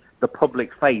be the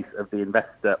public face of the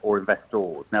investor or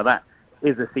investors. Now, that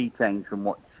is a sea change from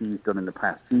what she's done in the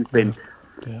past. She's been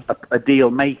a deal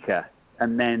maker,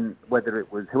 and then whether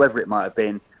it was whoever it might have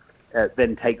been,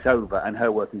 then takes over and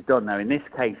her work is done. Now, in this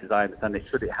case, as I understand it,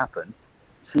 should it happen,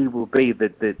 she will be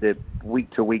the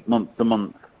week to week, month to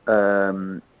month,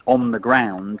 on the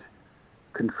ground,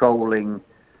 controlling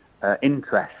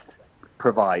interest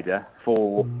provider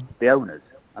for the owners.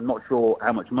 I'm not sure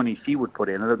how much money she would put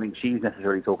in. I don't think she's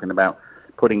necessarily talking about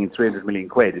putting in 300 million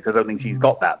quid, because I don't think she's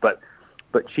got that.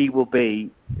 But she will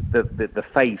be the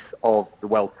face of the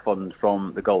wealth fund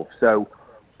from the Gulf. So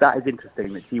that is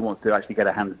interesting that she wants to actually get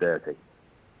her hands dirty.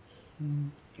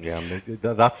 Yeah,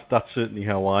 that's certainly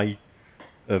how I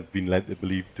have been led to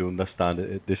believe, to understand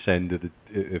it at this end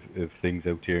of things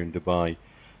out here in Dubai,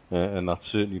 and that's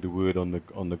certainly the word on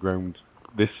the ground.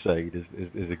 This side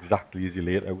is exactly as you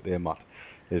lay it out there, Matt.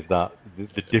 Is that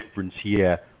the difference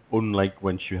here? Unlike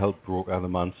when she helped broker the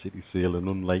Man City sale, and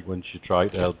unlike when she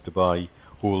tried to help Dubai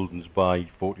Holdings buy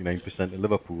 49% of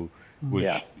Liverpool,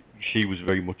 she was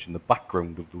very much in the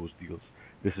background of those deals.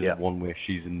 This is one where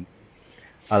she's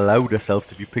allowed herself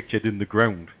to be pictured in the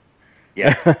ground.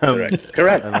 Yeah,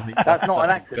 correct. And I think that's not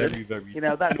an accident. Very,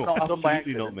 very, that's not done by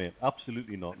accident. Not, mate.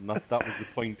 Absolutely not. And that was the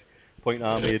point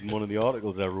I made in one of the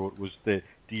articles I wrote, was that,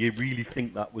 do you really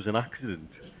think that was an accident?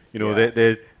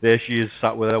 There she is,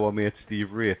 sat with our mate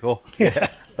Steve Wraith. Oh,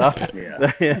 that's it.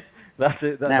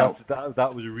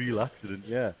 That was a real accident.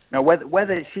 Yeah. Now,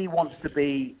 whether she wants to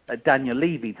be a Daniel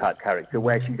Levy type character,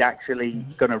 where she's actually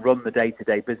going to run the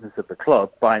day-to-day business of the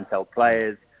club, buy and sell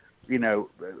players,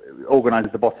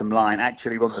 organise the bottom line,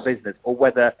 actually run the business, or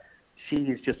whether she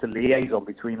is just a liaison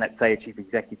between, let's say, a chief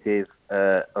executive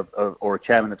or a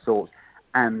chairman of sorts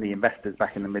and the investors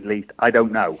back in the Middle East. I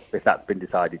don't know if that's been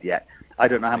decided yet. I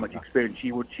don't know how much experience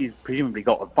she's presumably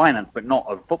got of finance, but not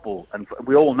of football. And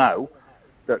we all know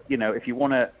that, if you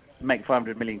want to make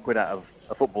 500 million quid out of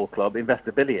a football club, invest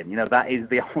 $1 billion. That is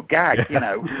the old gag,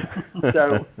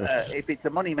 So if it's a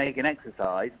money-making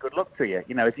exercise, good luck to you.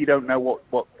 If you don't know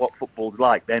what football's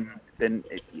like, then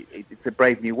it's a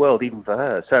brave new world even for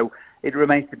her. So it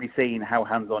remains to be seen how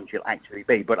hands-on she'll actually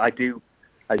be. But I do,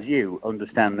 as you,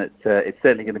 understand that it's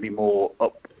certainly going to be more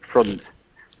upfront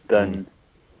than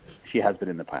she has been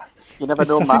in the past. You never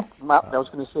know, Matt. I was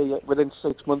going to say, within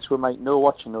 6 months we might know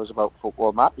what she knows about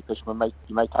football, Matt, because you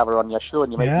might have her on your show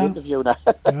and you might be interviewing her.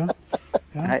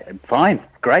 Fine,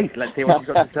 great. Let's see what she's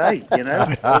got to say.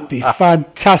 That'd be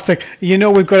fantastic. We're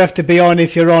going to have to be on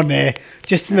if you're on there,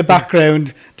 just in the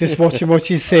background, just watching what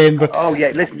she's saying. But oh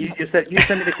yeah, listen, you send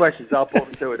me the questions. I'll put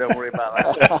them to her. Don't worry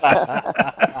about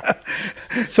that.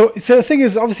 So the thing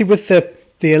is, obviously, with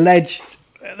the alleged,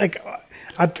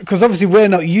 because obviously we're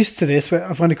not used to this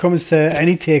when it comes to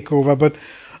any takeover, but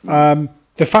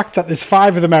the fact that there's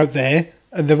 5 of them out there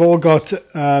and they've all got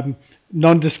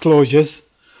non-disclosures.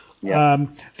 Yeah.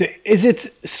 Is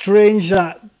it strange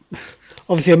that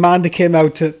obviously Amanda came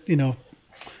out to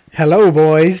hello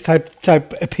boys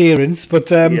type appearance, but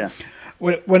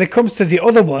when it comes to the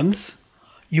other ones,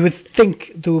 you would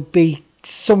think there would be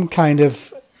some kind of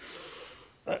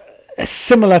a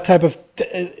similar type of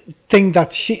thing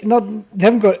that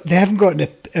they haven't got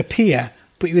a peer,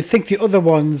 but you would think the other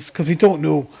ones, because we don't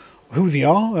know who they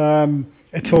are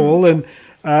at all, and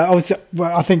obviously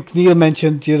I think Neil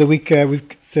mentioned the other week with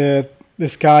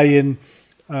this guy who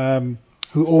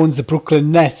owns the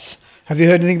Brooklyn Nets. Have you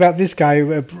heard anything about this guy,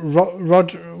 Neil?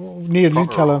 You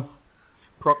tell him.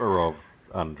 Prokhorov.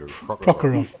 Andrew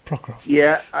Prokhorov.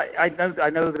 Yeah, I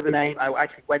know the name. I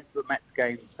actually went to a Mets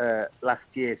game last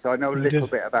year, so I know a little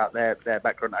bit about their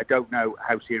background. I don't know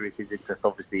how serious his interest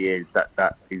obviously is.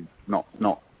 That is not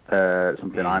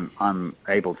something I'm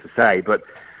able to say. But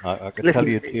I can tell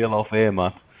you a tale off air,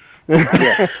 Matt.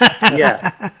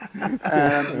 Yeah.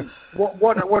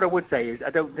 What I would say is, I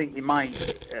don't think, in my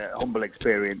humble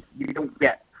experience, you don't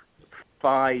get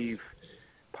 5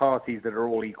 parties that are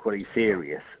all equally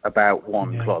serious about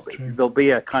one club. There'll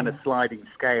be a kind of sliding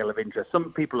scale of interest.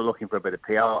 Some people are looking for a bit of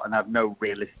PR and have no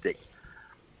realistic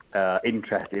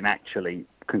interest in actually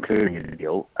concluding a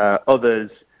deal.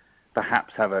 Others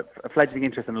perhaps have a fledgling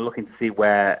interest and are looking to see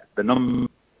where the numbers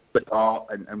are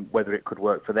and whether it could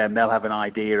work for them. They'll have an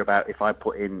idea about, if I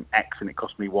put in X and it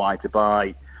costs me Y to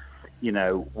buy,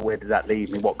 where does that leave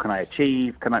me? What can I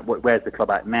achieve? Where's the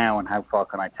club at now, and how far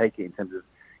can I take it in terms of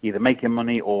either making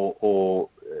money or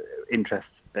interest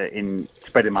in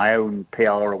spreading my own PR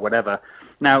or whatever.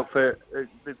 Now, for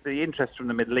the interest from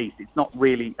the Middle East, it's not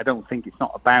really, I don't think it's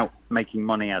not about making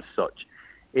money as such.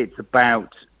 It's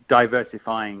about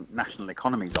diversifying national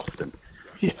economies often.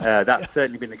 That's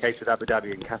certainly been the case with Abu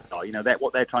Dhabi and Qatar.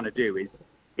 What they're trying to do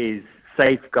is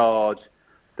safeguard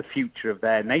the future of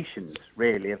their nations,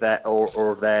 really, of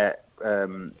their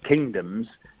kingdoms,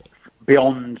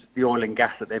 beyond the oil and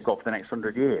gas that they've got for the next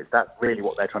 100 years. That's really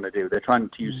what they're trying to do. They're trying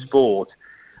to use sport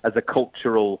as a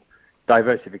cultural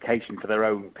diversification for their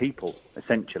own people,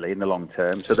 essentially, in the long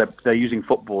term. So they're using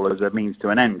football as a means to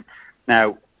an end.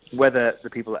 Now, whether the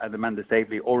people at Amanda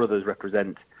Staveley or others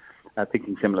represent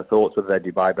thinking similar thoughts, whether they're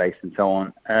Dubai-based and so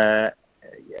on,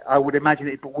 I would imagine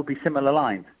it would be similar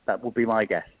lines. That would be my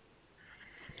guess.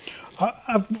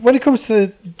 When it comes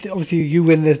to, obviously, you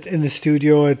in the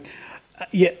studio,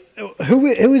 who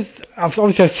is?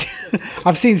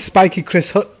 I've seen Spiky Chris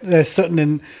Sutton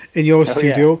in your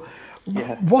studio.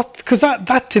 Yeah. What? Because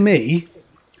that to me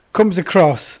comes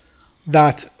across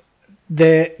that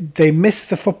they miss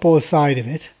the football side of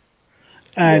it,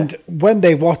 and when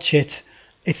they watch it,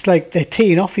 it's like they're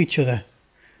teeing off each other.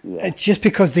 Yeah. It's just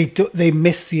because they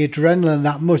miss the adrenaline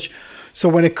that much. So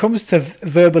when it comes to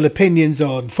verbal opinions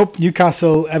on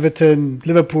Newcastle, Everton,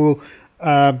 Liverpool,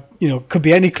 could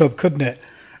be any club, couldn't it?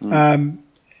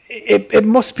 It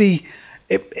must be.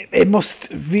 It must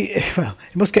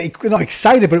get you not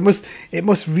excited, but it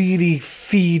must really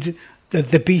feed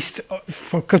the beast,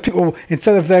 because people,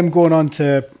 instead of them going on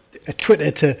to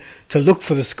Twitter to look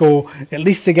for the score, at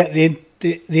least they get the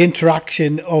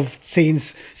interaction of seeing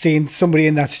somebody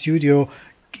in that studio,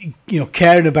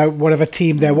 caring about whatever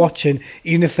team they're watching,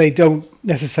 even if they don't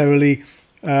necessarily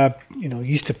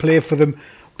used to play for them.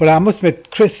 But I must admit,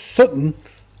 Chris Sutton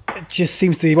just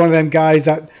seems to be one of them guys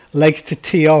that likes to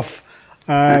tee off.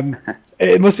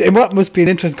 It must be an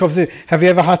interesting conversation. Have you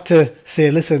ever had to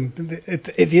say, listen,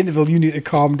 at the interval you need to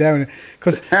calm down?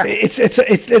 Because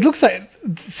it looks like,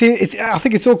 I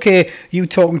think it's okay you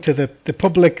talking to the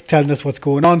public, telling us what's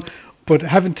going on, but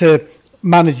having to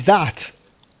manage that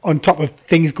on top of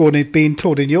things being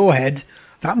told in your head,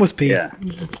 that must be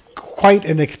quite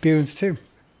an experience too.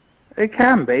 It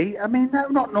can be. I mean, no,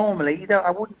 not normally. I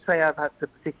wouldn't say I've had to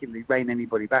particularly rein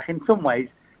anybody back. In some ways,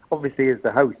 obviously, as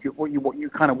the host, you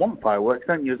kind of want fireworks,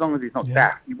 don't you? As long as it's not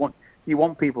daft, you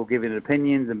want people giving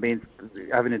opinions and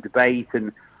having a debate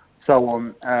and so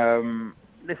on.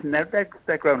 Listen,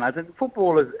 they're grown lads, and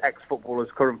footballers, ex-footballers,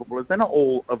 current footballers, they're not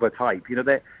all of a type.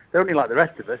 They're only like the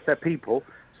rest of us. They're people.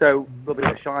 So there'll be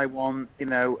a shy one,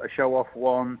 a show-off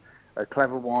one, a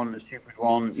clever one, a stupid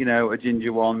one, a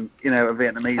ginger one, a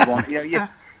Vietnamese one.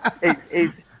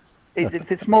 It's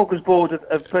a smorgasbord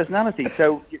of personality.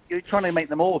 So you're trying to make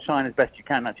them all shine as best you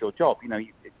can. That's your job.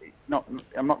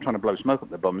 I'm not trying to blow smoke up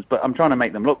their bums, but I'm trying to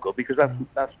make them look good because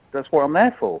that's what I'm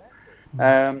there for.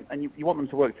 And you want them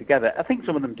to work together. I think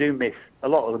some of them a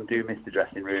lot of them do miss the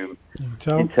dressing room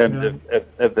in terms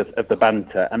of the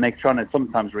banter, and they're trying to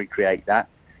sometimes recreate that.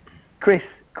 Chris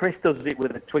does it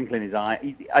with a twinkle in his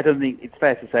eye. I don't think it's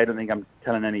fair to say. I don't think I'm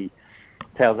telling any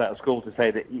tales out of school to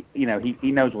say that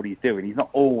he knows what he's doing. He's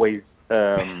not always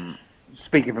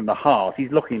speaking from the heart.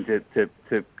 He's looking to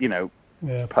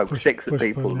poke sticks at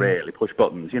people, really push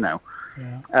buttons.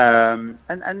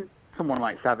 And someone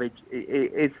like Savage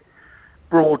is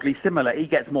broadly similar. He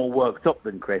gets more worked up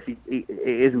than Chris. He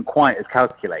isn't quite as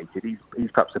calculated. He's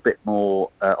perhaps a bit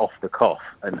more off the cuff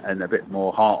and a bit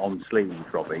more heart on sleeve,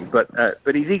 Robbie. But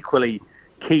he's equally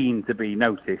keen to be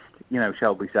noticed,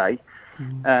 shall we say.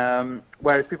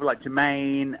 Whereas people like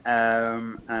Jermaine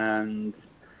and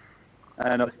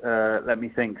let me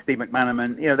think, Steve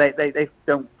McManaman, they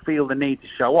don't feel the need to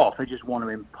show off. They just want to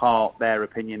impart their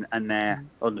opinion and their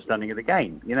understanding of the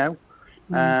game, and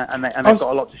they've got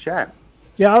a lot to share.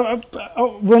 Yeah,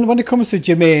 when it comes to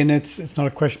Jermaine, it's not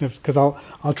a question of, because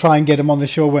I'll try and get him on the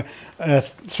show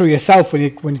through yourself when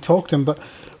you talk to him. But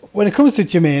when it comes to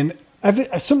Jermaine,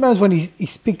 sometimes when he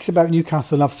speaks about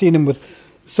Newcastle, and I've seen him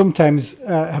sometimes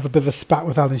have a bit of a spat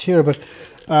with Alan Shearer, but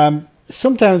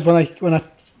sometimes when I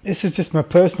this is just my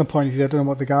personal point of view. I don't know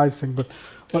what the guys think,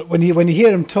 but when you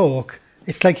hear him talk,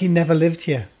 it's like he never lived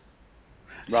here.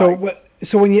 Right.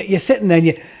 So when you're sitting there,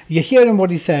 and you're hearing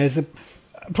what he says.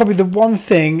 Probably the one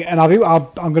thing, and I'm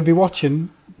going to be watching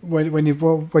when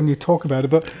you talk about it,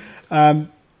 but I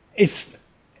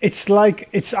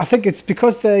think it's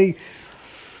because they,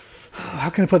 how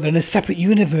can I put it, in a separate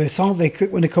universe, aren't they,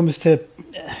 when it comes to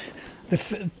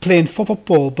playing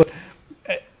football? But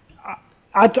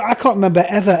I can't remember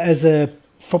ever as a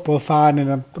football fan,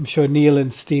 and I'm sure Neil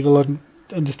and Steve will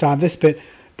understand this bit,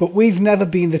 but we've never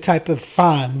been the type of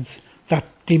fans that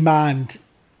demand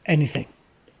anything.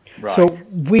 Right. So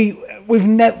we've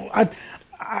never.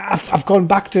 I've gone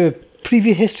back to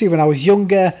previous history when I was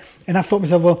younger, and I thought to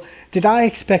myself, well, did I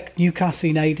expect Newcastle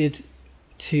United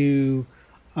to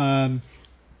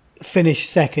finish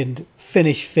second,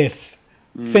 finish fifth,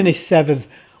 finish seventh?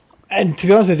 And to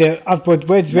be honest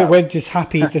with you, we're just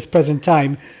happy at this present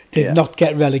time to not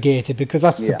get relegated, because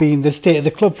that's been the state of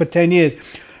the club for 10 years.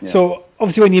 Yeah. So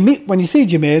obviously, when you see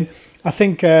Jermaine, I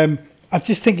think I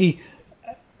just think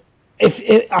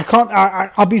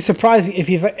I'll be surprised if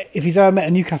he's ever met a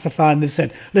Newcastle fan that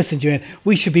said, "Listen, Jermaine,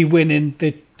 we should be winning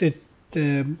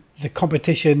the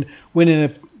competition,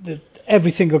 winning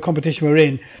every single competition we're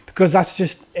in," because that's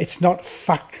just it's not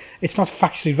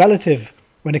factually relative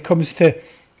when it comes to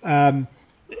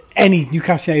any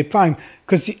Newcastle United fan.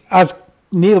 Because as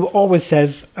Neil always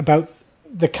says about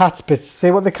the cat's bit, say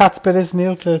what the cat's bit is,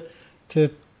 Neil, to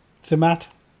Matt.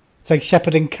 It's like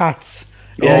shepherding cats.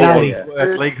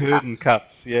 Like herding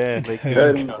cats, like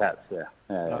herding cats,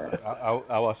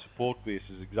 Our support base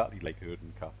is exactly like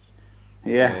herding cats.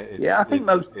 I think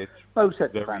most fans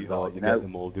are, get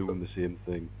them all doing the same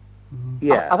thing.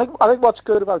 Yeah, I think what's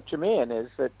good about Jermaine is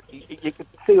that you could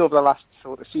see over the last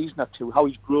sort of season or two how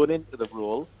he's grown into the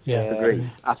role. Agreed.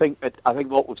 I think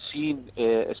what we've seen,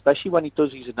 especially when he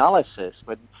does his analysis,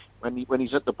 when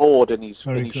he's at the board and he's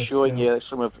showing you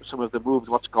some of the moves,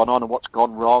 what's gone on and what's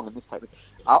gone wrong, and this type of thing.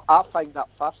 I find that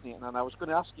fascinating, and I was going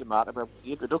to ask you, Matt, about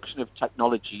the introduction of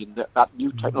technology and that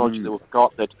new technology that we've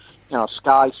got. That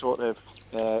Sky sort of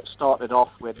started off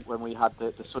when we had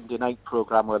the Sunday night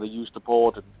programme where they used the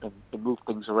board and moved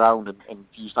things around and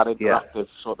used that interactive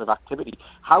sort of activity.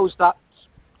 How's that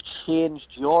changed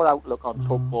your outlook on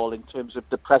football in terms of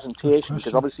the presentation?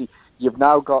 Because obviously you've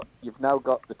now got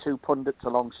the two pundits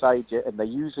alongside you, and they're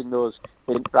using those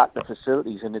interactive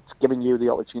facilities, and it's giving you the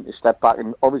opportunity to step back.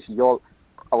 And obviously, I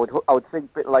would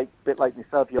think bit like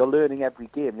myself, you're learning every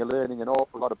game. You're learning an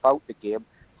awful lot about the game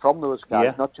from those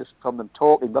guys, not just from them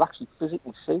talking, but actually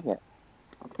physically seeing it.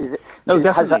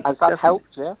 Definitely. Has that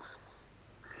helped? Yeah.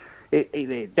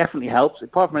 It definitely helps.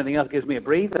 Apart from anything else, it gives me a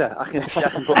breather. I can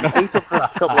put my feet up for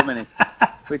a couple of minutes,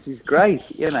 which is great.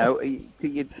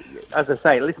 As I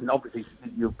say, listen, obviously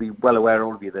you'll be well aware,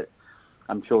 all of you, that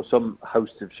I'm sure some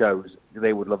hosts of shows,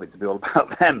 they would love it to be all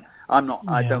about them. I'm not.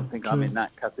 I don't think I'm in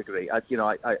that category. As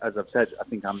I've said, I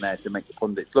think I'm there to make the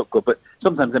pundits look good, but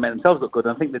sometimes they make themselves look good.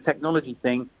 And I think the technology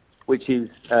thing, which is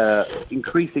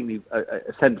increasingly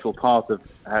a central part of,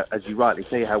 as you rightly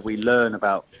say, how we learn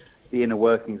about the inner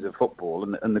workings of football,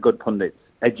 and the good pundits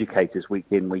educate us week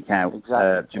in, week out,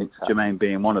 exactly. Jermaine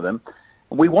being one of them.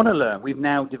 And we want to learn. We've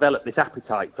now developed this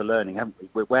appetite for learning, haven't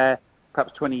we? Where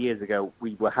perhaps 20 years ago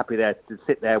we were happy there to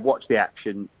sit there, watch the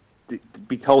action,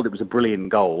 be told it was a brilliant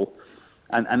goal,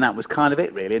 and that was kind of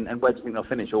it, really. And where do you think they'll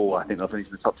finish? Oh, I think they'll finish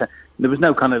in the top 10. There was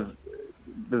no kind of,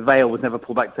 the veil was never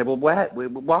pulled back to say, well, why?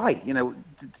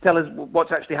 Tell us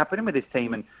what's actually happening with this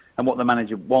team, and what the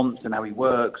manager wants, and how he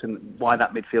works, and why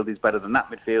that midfield is better than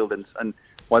that midfield, and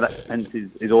why that defence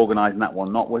is organised in that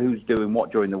one, not who's doing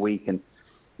what during the week, and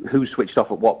who's switched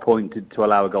off at what point to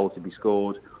allow a goal to be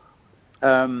scored.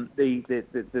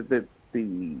 The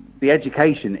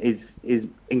education is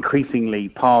increasingly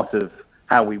part of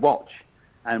how we watch,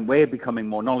 and we're becoming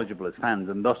more knowledgeable as fans,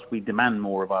 and thus we demand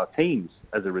more of our teams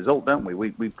as a result, don't we?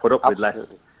 We put up with less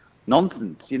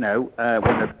nonsense. When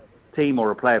a team or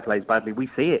a player plays badly, we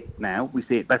see it now. We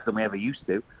see it better than we ever used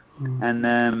to,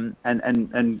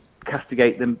 and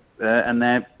castigate them, and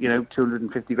they're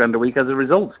 $250,000 a week as a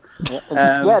result.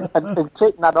 And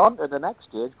taking that on to the next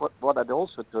stage, what it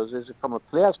also does is, from a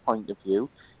player's point of view,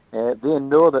 they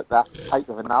know that type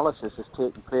of analysis is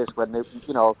taking place when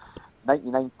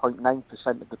 99.9%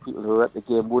 of the people who are at the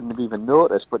game wouldn't have even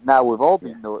noticed, but now we've all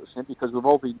been noticing it because we've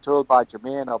all been told by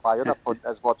Jermaine or by other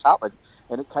punters what's happened,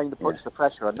 and it kind of puts the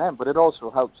pressure on them, but it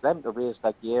also helps them to raise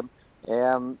that game,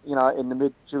 during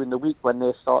the week when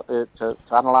they start to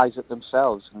analyse it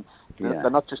themselves, and they're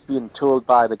not just being told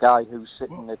by the guy who's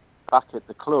sitting back at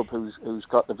the club who's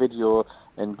got the video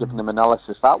and giving them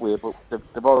analysis that way, but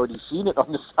they've already seen it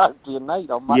on the Saturday night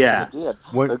on match of the day.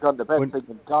 They've gone to bed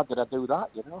thinking, God, did I do that?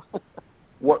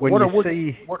 What I would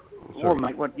say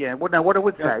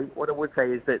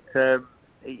is that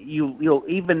you'll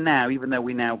even now, even though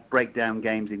we now break down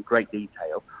games in great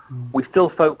detail, we still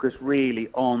focus really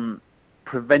on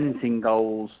preventing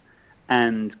goals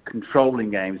and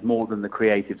controlling games more than the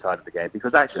creative side of the game,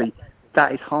 because actually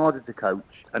that is harder to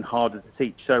coach and harder to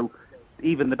teach. So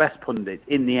even the best pundits,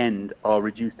 in the end, are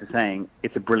reduced to saying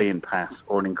it's a brilliant pass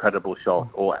or an incredible shot,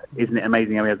 or isn't it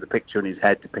amazing how he has the picture in his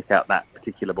head to pick out that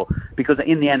particular ball? Because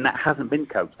in the end, that hasn't been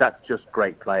coached. That's just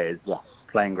great players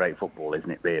playing great football, isn't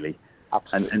it, really?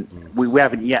 Absolutely. And we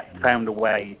haven't yet found a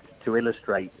way to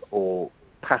illustrate or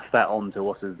pass that on to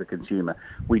us as the consumer.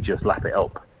 We just lap it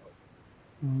up.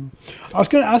 I was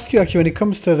going to ask you, actually, when it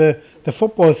comes to the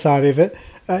football side of it,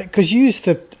 because you used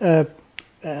to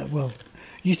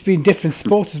be in different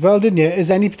sports as well, didn't you? Is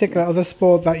there any particular other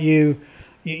sport that you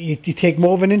take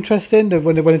more of an interest in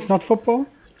when it's not football?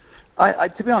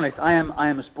 To be honest, I am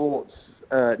a sports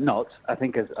nut. I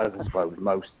think as I suppose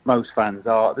most fans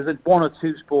are. There's one or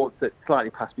two sports that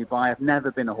slightly pass me by. I've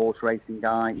never been a horse racing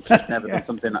guy. It's just never been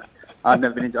something I've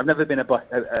never been into. I've never been a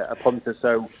punter,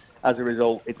 so as a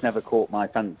result, it's never caught my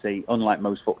fancy. Unlike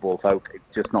most football folk, it's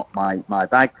just not my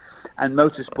bag. And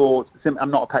motorsport, I'm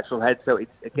not a petrol head, so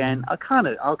it's again, I'll kind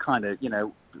of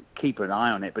keep an eye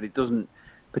on it, but it doesn't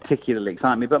particularly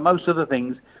excite me. But most other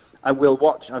things, I will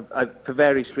watch. I've for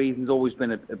various reasons, always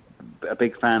been a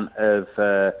big fan of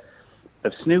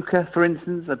snooker, for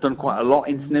instance. I've done quite a lot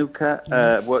in snooker.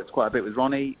 Worked quite a bit with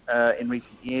Ronnie in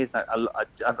recent years. I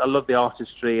love the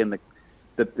artistry and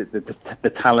the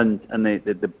talent and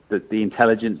the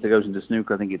intelligence that goes into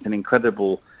snooker. I think it's an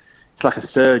incredible. It's like a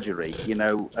surgery,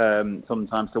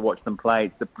 sometimes to watch them play.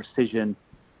 It's the precision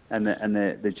and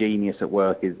the genius at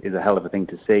work is a hell of a thing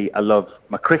to see. I love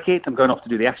my cricket. I'm going off to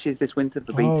do the Ashes this winter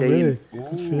for BT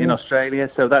in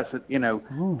Australia. So that's,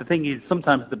 the thing is,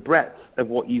 sometimes the breadth of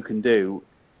what you can do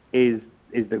is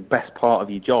the best part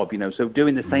of your job, So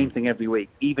doing the same thing every week,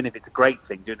 even if it's a great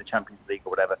thing, doing the Champions League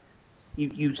or whatever,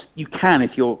 you can,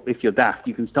 if you're daft,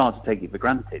 you can start to take it for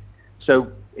granted.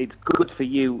 So it's good for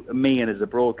you, me, and as a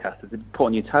broadcaster to put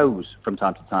on your toes from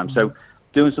time to time. So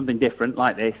doing something different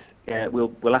like this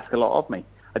will ask a lot of me.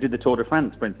 I did the Tour de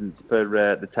France, for instance, for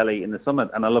the telly in the summer,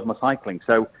 and I love my cycling.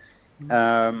 So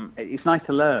It's nice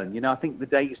to learn. You know, I think the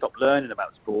day you stop learning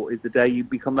about sport is the day you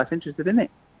become less interested in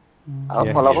it.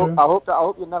 I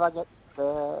hope you never get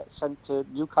sent to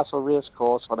Newcastle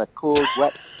Racecourse on a cold,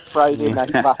 wet Friday night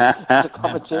to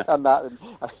commentate on that, and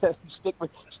stick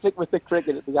with the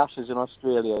cricket at the Ashes in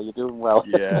Australia. You're doing well.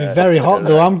 Yeah. It's very hot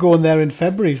though. I'm going there in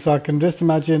February, so I can just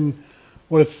imagine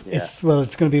what it's going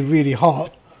to be really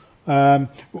hot. Are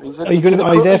you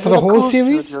there for the whole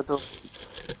series?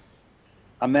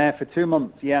 I'm there for 2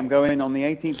 months. Yeah, I'm going on the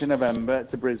 18th of November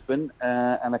to Brisbane,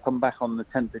 and I come back on the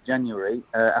 10th of January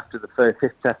after the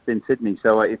fifth test in Sydney.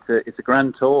 So it's a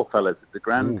grand tour, fellas. It's a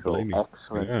grand tour.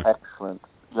 Excellent.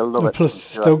 You'll love it. Plus,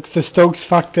 the Stokes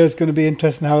factor is going to be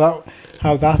interesting. How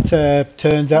that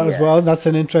turns out as well. That's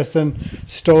an interesting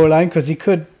storyline because he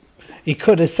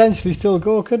could essentially still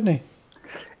go, couldn't he?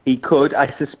 He could.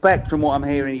 I suspect, from what I'm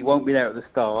hearing, he won't be there at the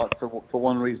start for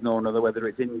one reason or another, whether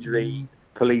it's injury,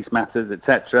 police matters,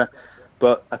 etc.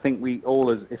 But I think we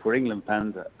all, if we're England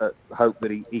fans, hope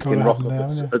that he can rock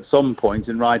up at some point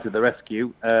and ride to the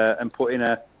rescue and put in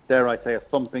a, dare I say, a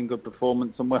thumping good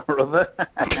performance somewhere or other.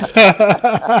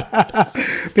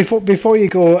 Before you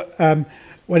go,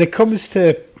 when it comes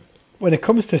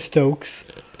to Stokes,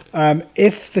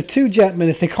 if the two gentlemen,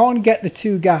 if they can't get the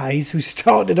two guys who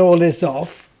started all this off,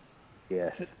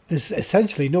 there's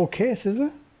essentially no case, is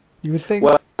there? You would think.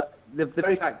 Well, the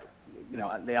very fact, you know,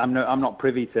 I'm not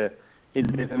privy to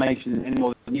information any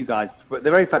more than you guys, but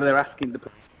the very fact that they're asking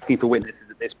for witnesses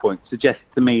at this point suggests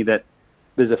to me that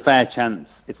there's a fair chance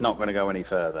it's not going to go any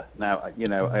further. Now, you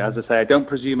know, as I say, I don't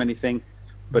presume anything,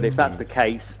 but if that's the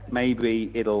case, maybe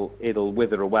it'll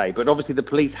wither away. But obviously the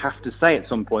police have to say at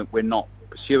some point we're not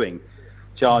pursuing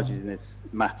charges in this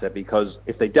matter, because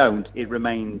if they don't, it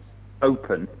remains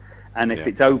open. And if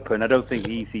it's open, I don't think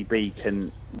the ECB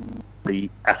can be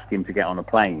ask him to get on a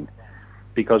plane.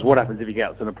 Because what happens if he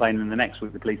gets on a plane and the next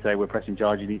week the police say we're pressing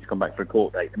charges, you need to come back for a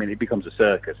court date? I mean, it becomes a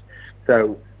circus.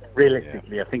 So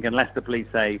realistically, I think unless the police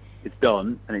say it's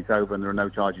done and it's over and there are no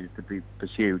charges to be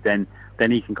pursued, then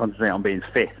he can concentrate on being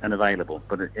fit and available.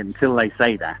 But until they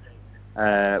say that,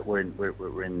 we're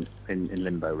in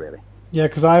limbo, really. Yeah,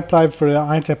 because I had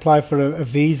to apply for a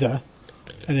visa,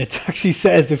 and it actually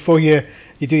says before you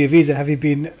do your visa, have you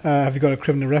got a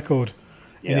criminal record?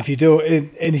 Yeah. And if you do,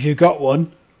 and if you've got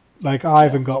one, like I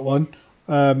haven't got one,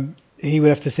 he would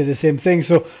have to say the same thing.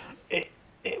 So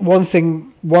one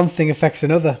thing affects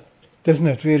another, doesn't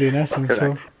it? Really, in essence.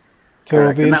 Correct. So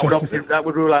and that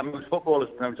would rule out most footballers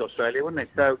from home to Australia, wouldn't it?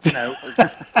 So, you know.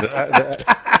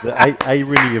 the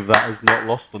irony of that is not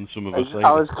lost on some of us.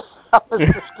 I was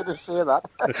just going to say that.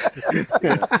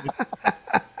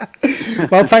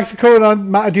 Well, thanks for coming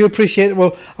on, Matt. I do appreciate it.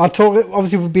 Well, I'll talk.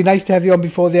 Obviously, it would be nice to have you on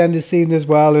before the end of the season as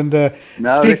well, and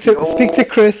speak to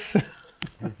Chris.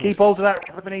 Keep hold of that,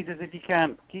 Benitez, if you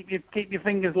can. Keep your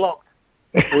fingers locked.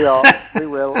 We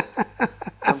will.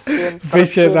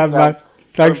 Appreciate that, Matt.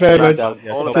 Thanks very much.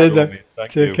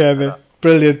 Take care, mate.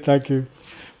 Brilliant, thank you.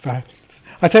 Bye.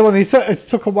 I tell you what, it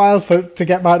took a while to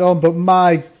get Matt on, but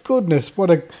my goodness, what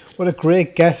a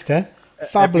great guest, eh?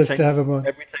 Fabulous to have him on.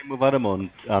 Every time we've had him on,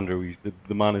 Andrew,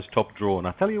 the man is top draw. And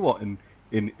I tell you what, in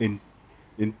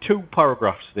 2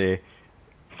 paragraphs there,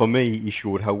 for me, he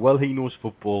showed how well he knows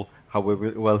football, how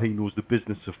well he knows the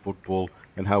business of football,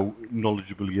 and how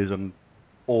knowledgeable he is on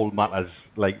all matters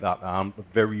like that. I'm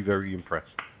very, very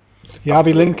impressed. Yeah, I'll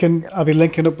be linking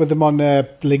up with him on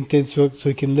LinkedIn so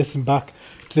he can listen back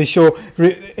to the show.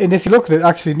 And if you look at it,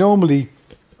 actually, normally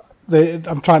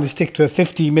I'm trying to stick to a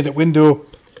 15-minute window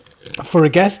for a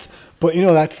guest, but you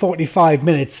know that 45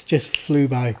 minutes just flew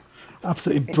by.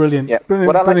 Absolutely brilliant. Yeah.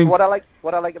 Brilliant. What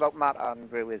I like about Matt,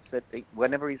 Andrew, is that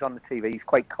whenever he's on the TV, he's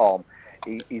quite calm.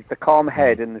 He's the calm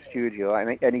head in the studio,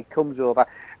 and he comes over.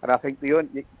 And I think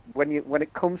when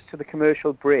it comes to the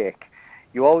commercial break,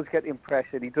 you always get the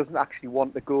impression he doesn't actually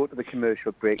want to go to the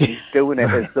commercial break. He's doing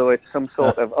it as though it's some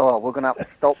sort of, we're going to have to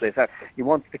stop this. He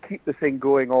wants to keep the thing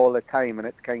going all the time, and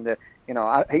it's kind of, you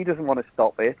know, he doesn't want to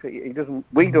stop it. He doesn't.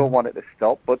 We don't want it to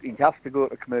stop, but he has to go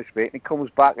to commercial break, and he comes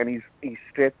back, and he's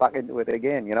straight back into it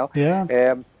again. You know.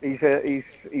 Yeah. He's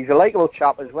a likeable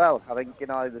chap as well. I think, you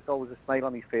know, there's always a smile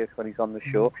on his face when he's on the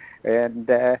show, and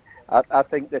I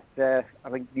think that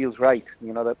Neil's right.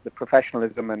 You know, the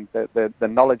professionalism and the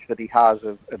knowledge that he has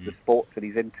of the sports that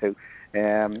he's into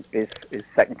is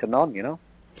second to none. You know.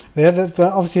 Yeah,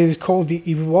 obviously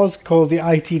he was called the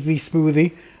ITV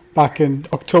Smoothie back in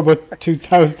October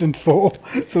 2004. So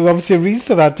there's obviously a reason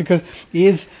for that, because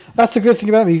that's the good thing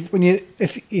about him.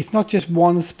 If it's not just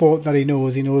one sport that he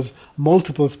knows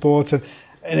multiple sports,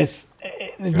 and it's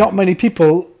not many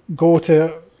people go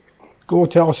to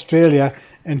Australia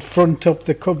and front up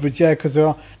the coverage,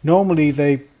 because normally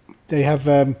they have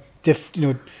I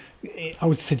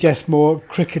would suggest more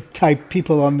cricket type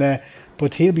people on there,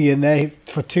 but he'll be in there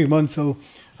for 2 months, so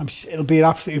it'll be an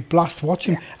absolute blast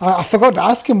watching. I forgot to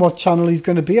ask him what channel he's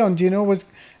going to be on. Do you know? Is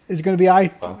it going to be I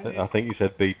think he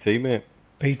said BT, mate.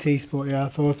 BT Sport, yeah, I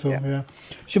thought so. Yeah,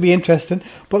 should be interesting.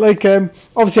 But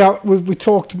obviously, we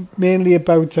talked mainly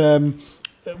about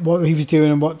what he was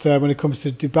doing and what when it comes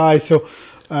to Dubai. So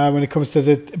when it comes to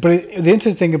the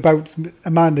interesting thing about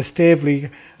Amanda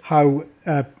Staveley, how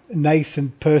nice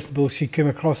and personable she came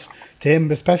across to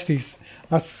him, especially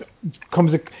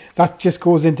that just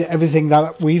goes into everything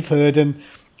that we've heard, and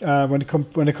when it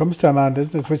comes to Amanda,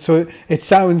 isn't it? So it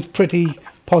sounds pretty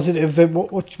positive that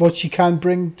what she can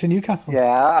bring to Newcastle.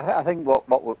 Yeah, I think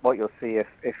what you'll see if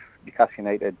Newcastle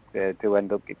United do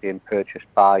end up being purchased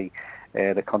by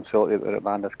the consortium that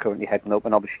Amanda's currently heading up,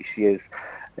 and obviously she is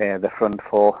the front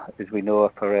for, as we know,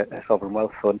 for a sovereign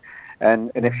wealth fund.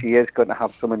 And if she is going to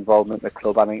have some involvement in the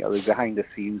club, I think it'll be behind the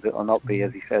scenes. It'll not be,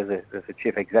 as he says, as a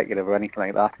chief executive or anything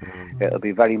like that. It'll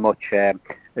be very much as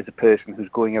a person who's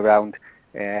going around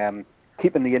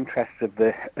keeping the interests of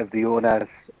the owners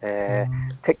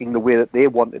ticking the way that they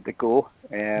wanted to go,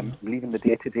 leaving the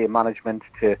day-to-day management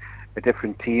to a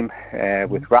different team,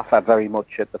 with Rafa very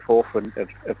much at the forefront of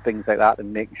things like that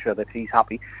and making sure that he's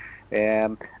happy.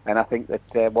 And I think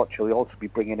that what she'll also be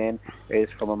bringing in is,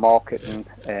 from a marketing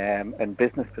and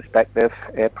business perspective,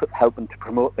 helping to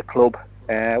promote the club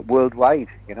worldwide.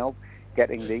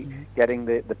 Getting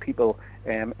the people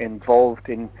involved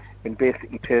in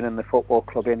basically turning the football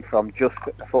club in from just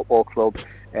a football club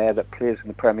that plays in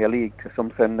the Premier League to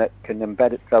something that can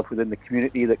embed itself within the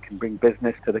community, that can bring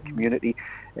business to the community,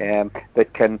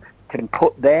 that can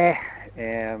put their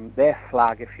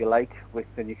flag, if you like, with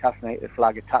the Newcastle United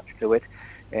flag attached to it,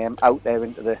 out there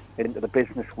into the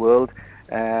business world,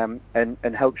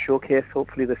 and help showcase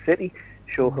hopefully the city,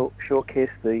 showcase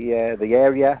the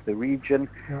area, the region,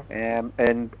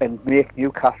 and make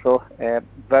Newcastle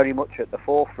very much at the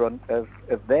forefront of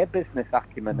their business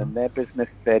acumen and their business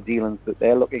dealings that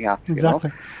they're looking at.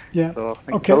 Exactly. Yeah. So I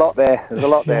think there's a lot there. There's a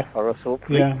lot there for us,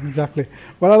 hopefully. Yeah, exactly.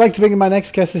 Well, I'd like to bring in my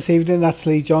next guest this evening. That's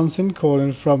Lee Johnson,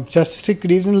 calling from Chester Street.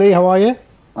 Good evening, Lee. How are you?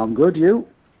 I'm good. You?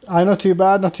 Not too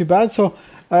bad. Not too bad. So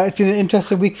it's been an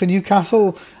interesting week for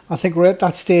Newcastle. I think we're at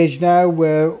that stage now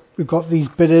where we've got these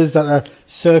bidders that are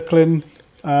circling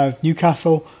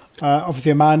Newcastle.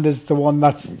 Obviously, Amanda's the one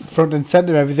that's front and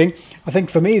centre of everything. I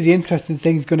think for me, the interesting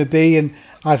thing is going to be, and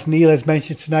as Neil has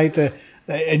mentioned tonight,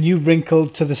 a new wrinkle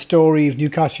to the story of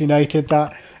Newcastle United,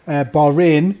 that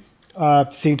Bahrain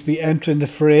seem to be entering the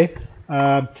fray.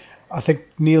 I think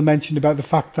Neil mentioned about the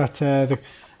fact that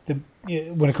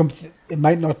when it comes, they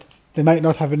might not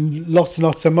have lots and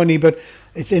lots of money, but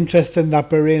it's interesting that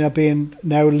Bahrain are being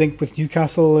now linked with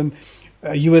Newcastle. And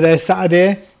you were there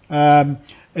Saturday at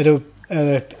a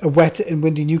wet and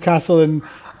windy Newcastle, and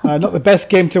not the best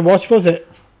game to watch, was it?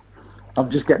 I'm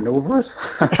just getting over it.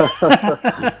 I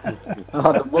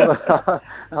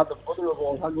had the mother of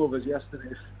all hangovers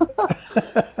yesterday.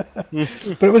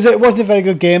 But it wasn't a very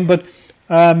good game. But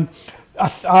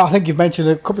I think you've mentioned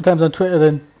it a couple of times on Twitter,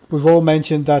 and we've all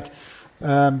mentioned that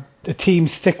the team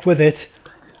stick with it.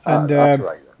 And that's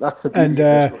right. That's the beauty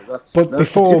of this. That's the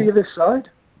beauty of this side.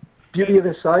 Beauty of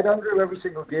this side, Andrew. Every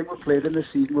single game we've played in this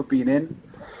season, we've been in.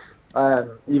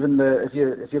 Even if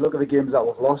you look at the games that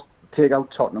we've lost, take out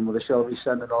Tottenham with a Shelby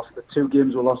sending off. The 2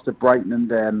 games we lost at Brighton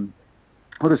and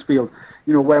Huddersfield,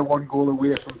 we're 1 goal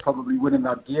away from probably winning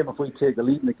that game. If we take the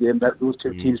lead in the game, those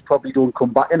 2 teams probably don't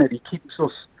come back in it. He keeps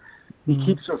us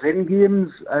in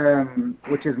games,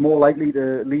 which is more likely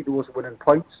to lead to us winning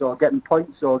points or getting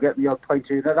the odd point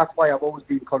here. That's why I've always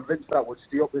been convinced that we'll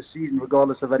stay up this season,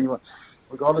 regardless of any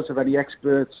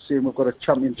experts saying we've got a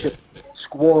championship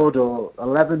squad or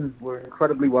 11. We're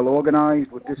incredibly well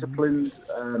organised, we're disciplined.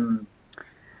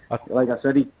 Like I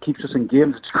said, he keeps us in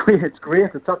games. It's great. It's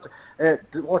great.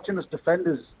 Watching us defend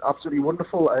is absolutely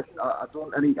wonderful. I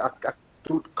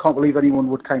can't believe anyone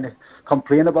would kind of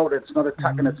complain about it. It's not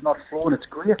attacking, it's not flowing, it's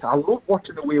great. I love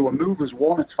watching the way we move as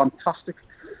one. It's fantastic.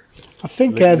 I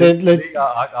think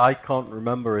I can't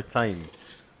remember a time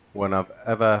when I've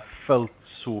ever felt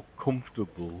so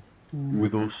comfortable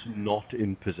with us not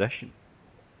in possession.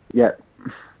 Yeah.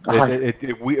 It's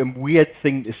a weird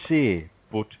thing to say,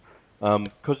 but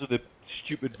because of the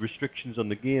stupid restrictions on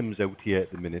the games out here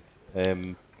at the minute,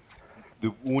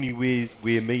 the only way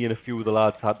me and a few of the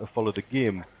lads had to follow the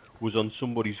game was on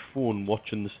somebody's phone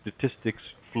watching the statistics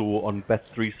flow on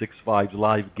Bet365's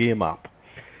live game app.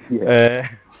 Yeah.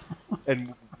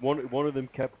 And one of them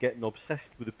kept getting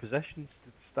obsessed with the possession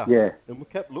stat. Yeah. And we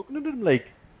kept looking at him like,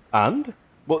 and?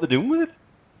 What they're doing with it?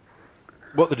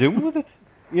 What they're doing with it?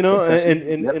 You know,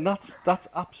 and that's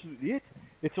absolutely it.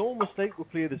 It's almost like we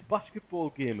play this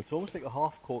basketball game. It's almost like a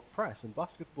half-court press in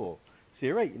basketball. Say,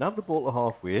 right, you can have the ball to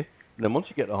halfway, and then once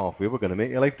you get to halfway, we're going to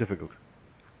make your life difficult.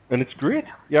 And it's great.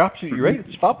 You're absolutely right.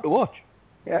 It's fab to watch.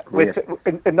 Yeah,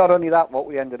 and not only that, what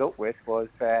we ended up with was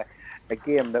a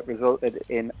game that resulted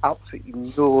in absolutely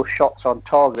no shots on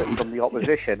target from the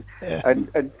opposition.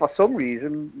 And for some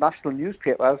reason, national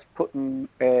newspapers putting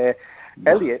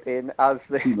Elliott in as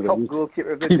the top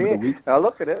goalkeeper of the day. And I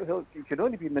looked at it, he could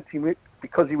only be in the team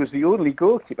because he was the only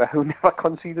goalkeeper who never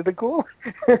conceded a goal.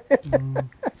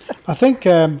 I think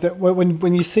that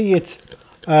when you see it,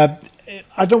 I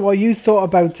don't know what you thought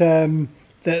about the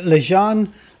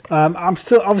Lejeune. I'm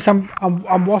still obviously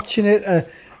I'm watching it.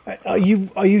 Are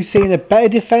you seeing a better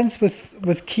defence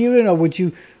with Kieran, or would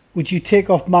you take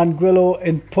off Mangrillo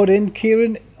and put in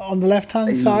Kieran on the left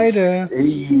hand side?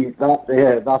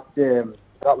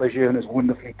 That Lejeune is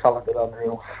wonderfully talented,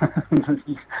 Andrew.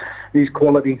 He's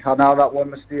quality. I know that one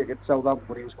mistake at Southampton,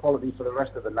 but he was quality for the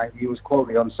rest of the night. He was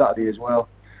quality on Saturday as well.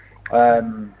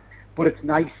 But it's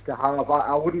nice to have.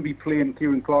 I wouldn't be playing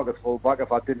Kieran Clark at full-back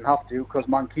if I didn't have to, because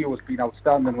Manquillo has been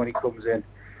outstanding when he comes in.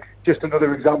 Just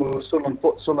another example of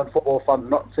Sunderland football fans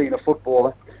not seeing a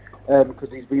footballer, because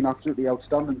he's been absolutely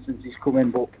outstanding since he's come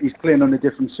in, but he's playing under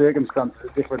different circumstances,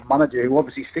 a different manager who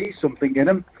obviously sees something in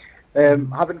him.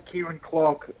 Having Kieran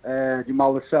Clark,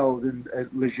 Jamal Lascelles and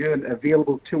Lejeune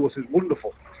available to us is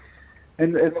wonderful.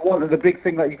 And one of the big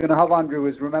thing that you're going to have, Andrew,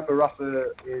 is remember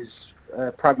Rafa is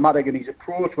pragmatic in his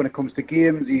approach when it comes to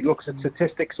games. He looks at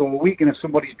statistics all week, and if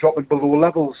somebody's dropping below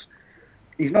levels,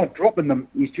 he's not dropping them.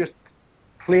 He's just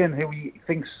playing who he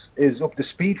thinks is up to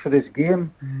speed for this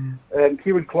game.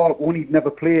 Kieran Clark only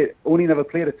never played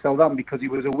at Southampton because he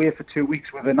was away for 2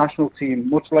 weeks with the national team,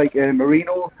 much like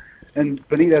Marino and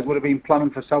Benitez would have been planning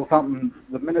for Southampton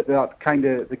the minute that kind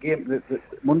of the game, the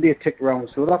Monday ticked around.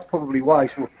 So that's probably why.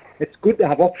 So it's good to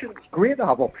have options. It's great to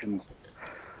have options.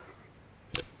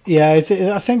 Yeah,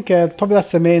 I think probably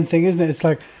that's the main thing, isn't it? It's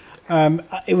like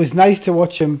it was nice to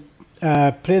watch him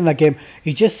playing that game.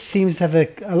 He just seems to have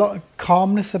a lot of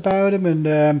calmness about him,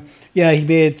 and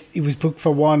he was booked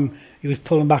for one. He was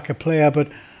pulling back a player, but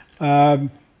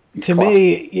to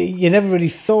me, you never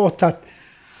really thought that.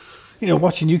 You know,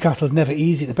 watching Newcastle is never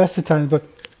easy at the best of times, but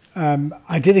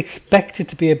I did expect it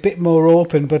to be a bit more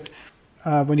open. But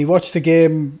when you watch the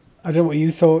game, I don't know what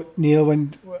you thought, Neil.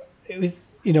 When it was,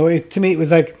 to me, it was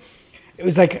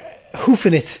like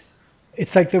hoofing it.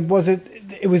 It's like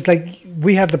it was like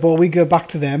we had the ball, we go back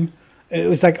to them. It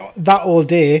was like that all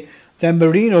day. Then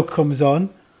Marino comes on,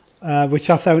 which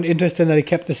I found interesting that he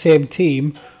kept the same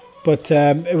team. But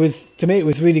it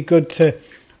was really good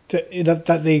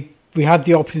that we had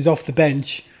the options off the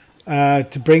bench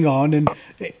to bring on, and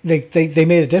they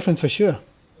made a difference for sure.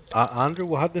 Andrew,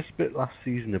 we had this bit last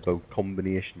season about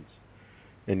combinations,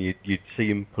 and you'd see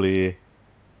him play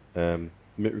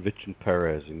Mitrovic and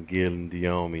Perez and Gale and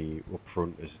Diarmi up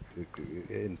front as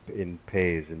in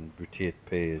pairs and rotate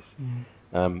pairs.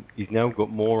 He's now got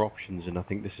more options, and I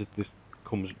think this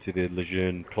comes to the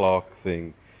Lejeune Clark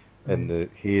thing and the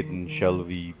Hayden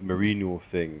Shelvey Marino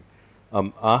thing.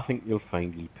 I think you'll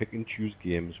find he'll pick and choose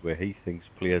games where he thinks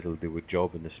players will do a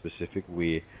job in a specific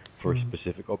way for a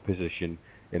specific opposition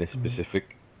in a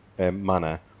specific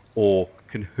manner, or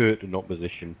can hurt an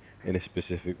opposition in a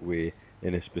specific way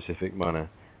in a specific manner.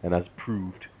 And as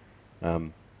proved,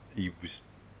 he was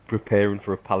preparing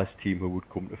for a Palace team who would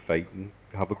come to fight and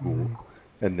have a goal.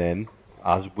 And then,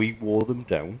 as we wore them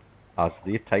down, as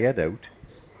they tired out,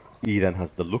 he then has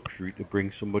the luxury to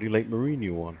bring somebody like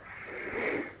Mourinho on,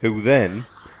 who then,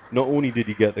 not only did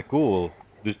he get the goal,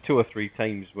 there's 2 or 3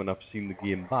 times when I've seen the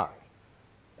game back,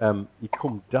 he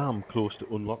come damn close to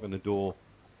unlocking the door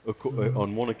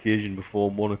on one occasion before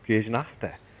and one occasion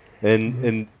after.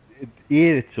 And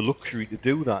it's a luxury to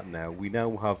do that now. We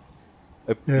now have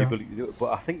the ability to do it.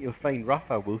 But I think you'll find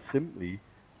Rafa will simply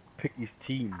pick his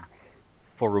team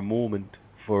for a moment,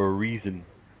 for a reason.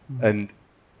 And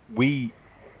we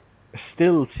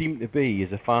still seem to be,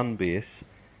 as a fan base,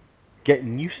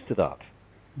 getting used to that.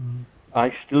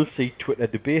 I still see Twitter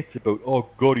debates about, oh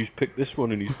God, he's picked this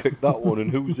one and he's picked that one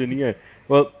and who's in here.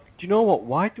 Well, do you know what?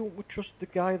 Why don't we trust the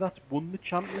guy that's won the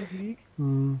Champions League?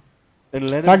 And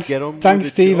let him get on with Thanks,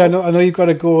 Steve. job. I know you've got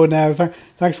to go now.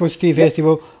 Thanks for Steve Hasty.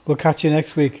 We'll catch you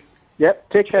next week. Yep.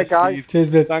 Take care, guys.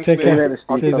 Cheers, mate. Thanks, take mate. care.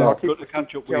 Good to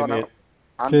catch up with you, mate.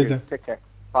 Andrew, take care.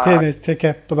 Bye. Cheers, mate. Take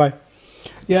care. Bye-bye.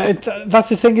 Yeah, that's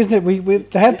the thing, isn't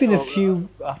it? There have been a few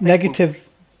negative...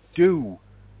 Do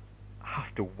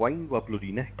have to wind our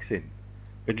bloody necks in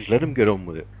and just let him get on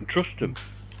with it and trust him.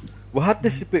 We had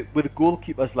this a bit with the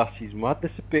goalkeepers last season. We had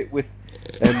this a bit with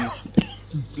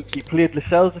he played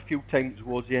Lascelles a few times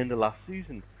towards the end of last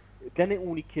season. Then it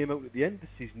only came out at the end of the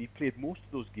season. He played most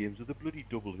of those games with a bloody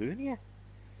double hernia.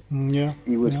 Yeah.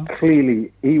 He was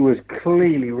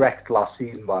clearly wrecked last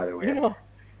season, by the way. Yeah.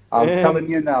 I'm telling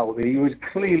you now that he was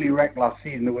clearly wrecked last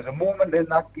season. There was a moment in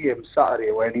that game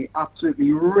Saturday when he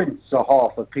absolutely rinsed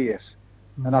Zaha for pace.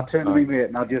 And I turned to my mate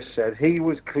and I just said, he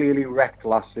was clearly wrecked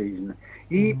last season.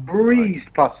 He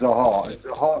breezed past Zaha, and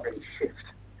Zaha can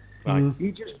shift.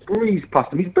 He just breezed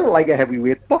past him. He's built like a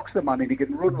heavyweight boxer, man, and he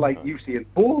can run like Usain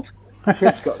Bolt. And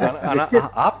I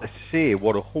have to say,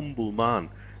 what a humble man.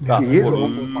 What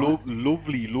a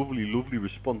lovely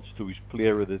response to his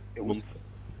Player of the Month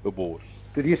award.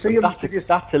 Did you see him?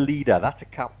 That's a leader. That's a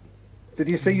captain. Did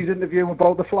you see his interview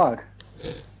about the flag?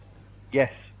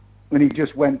 Yes. When he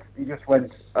just went,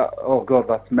 oh God,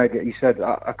 that's mega. He said,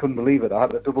 I couldn't believe it. I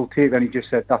had a double take, and he just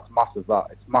said, that's massive.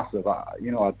 It's massive. I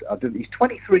didn't. He's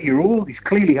 23-year-old. He's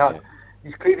clearly got a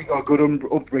good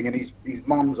upbringing. His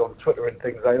mum's on Twitter and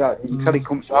things like that. You can tell he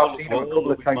comes. I've seen him a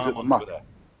couple of times at the match.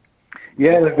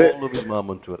 Yeah, all of his mum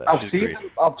on Twitter. I've seen his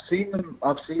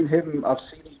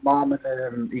mum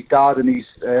and his dad and his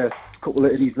couple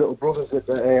of his little brothers at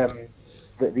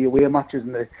the away matches,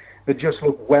 and they just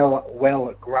look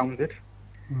well grounded.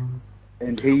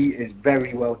 And he is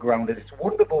very well grounded. It's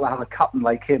wonderful to have a captain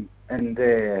like him, and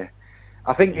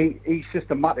I think he's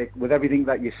systematic with everything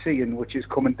that you see, and which is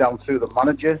coming down through the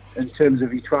manager in terms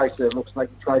of looks like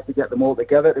he tries to get them all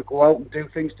together to go out and do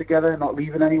things together, not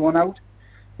leaving anyone out.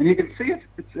 And you can see it.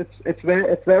 It's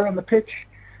there on the pitch.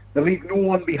 They leave no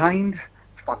one behind.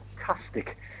 It's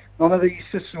fantastic. None of these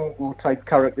Sissoko type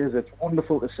characters. It's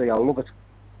wonderful to see. I love it.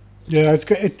 Yeah, it's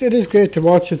great. It is great to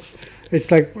watch.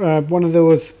 It's like one of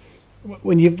those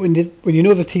when you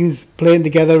know the team's playing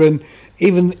together, and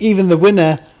even the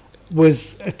winner was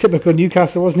a typical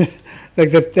Newcastle, wasn't it?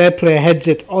 Like that their player heads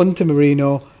it onto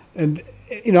Marino, and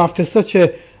after such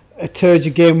a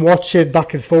turgid game, watch it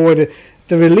back and forward.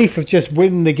 The relief of just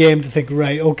winning the game to think,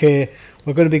 right, okay,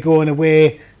 we're going to be going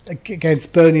away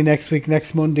against Burnley next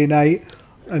Monday night,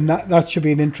 and that should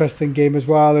be an interesting game as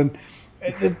well. And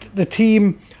the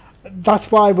team,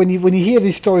 that's why when you hear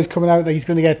these stories coming out that he's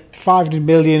going to get 500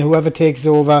 million, whoever takes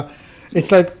over, it's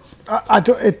like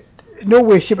no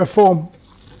way, shape or form.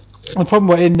 The problem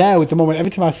we're in now at the moment,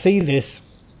 every time I see this,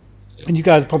 and you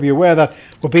guys are probably aware that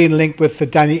we're being linked with the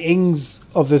Danny Ings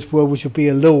of this world, which will be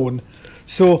a loan.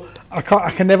 So I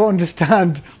can never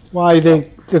understand why the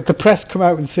press come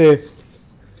out and say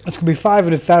it's going to be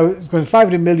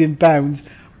 500 million pounds,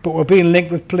 but we're being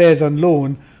linked with players on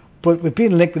loan. But we're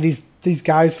being linked with these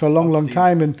guys for a long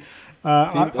time, and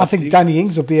I think Danny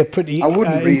Ings will be a pretty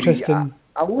interesting.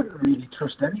 I wouldn't really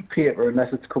trust any paper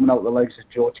unless it's coming out the likes of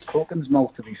George Cookins'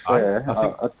 mouth, to be fair.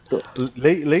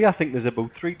 Lee, I think there's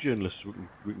about 3 journalists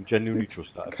we can genuinely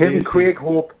trust that. Him, Craig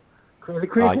Hope.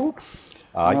 Craig Hope?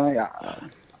 Aye.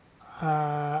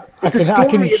 I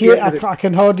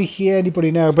can hardly hear anybody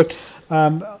now, but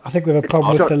I think we have a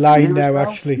problem with the line now,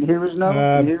 actually. Can you hear us now?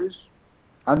 Can you hear us?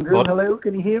 Andrew, hello,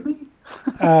 can you hear me?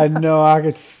 No,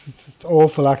 it's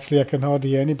awful, actually. I can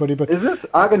hardly hear anybody. But is it?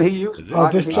 I can hear you.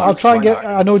 I'll try and get.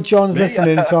 I know John's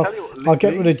listening, so I'll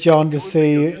get rid of John to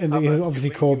see, and he'll obviously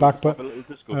call back. But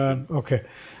okay,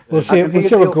 we'll see. We'll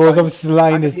see what it goes. Obviously,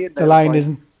 the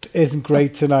line isn't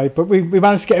great tonight, but we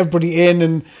managed to get everybody in,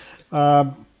 and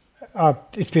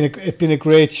it's been a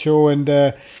great show, and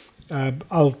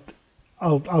I'll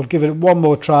give it one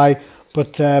more try.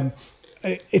 But I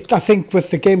think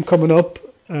with the game coming up,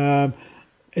 the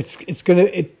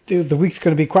week's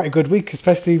going to be quite a good week,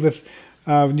 especially with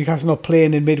Newcastle not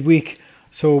playing in midweek.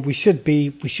 So we should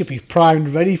be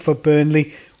primed, ready for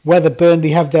Burnley. Whether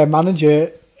Burnley have their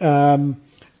manager in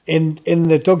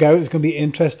the dugout is going to be an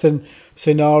interesting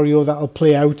scenario that'll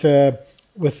play out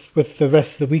with the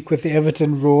rest of the week with the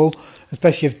Everton role,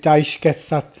 especially if Dyche gets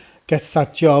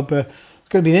that job. It's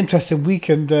going to be an interesting week,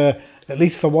 and at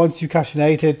least for once, Newcastle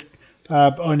United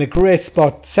are in a great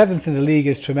spot. 7th in the league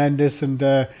is tremendous, and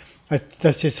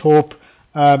let's just hope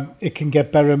it can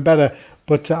get better and better.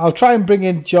 But I'll try and bring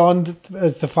in John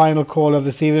as the final caller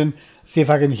this evening, see if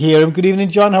I can hear him. Good evening,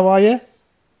 John. How are you?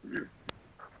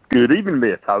 Good evening,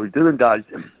 mate. How are you doing, guys?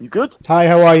 You good? Hi,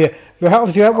 how are you? We're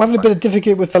having a bit of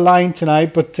difficulty with the line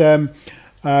tonight, but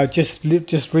just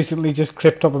recently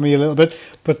clipped up on me a little bit.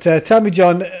 But tell me,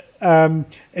 John,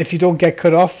 if you don't get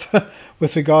cut off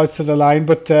with regards to the line.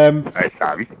 But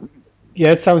sorry.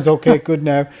 Yeah, it sounds okay. Good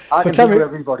now. I can hear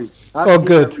everybody.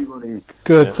 Good.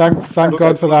 Good. Yeah. Thank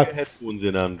God for that. Headphones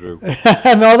in, Andrew.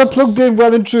 No, they're plugged in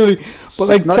well and truly.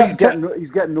 But like,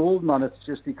 he's getting old, man. It's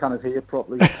just he can't hear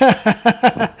properly.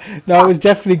 No, it's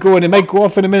definitely going. It might go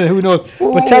off in a minute. Who knows?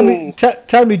 Ooh. But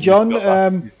tell me, John.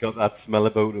 He's got that smell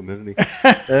about him, hasn't he?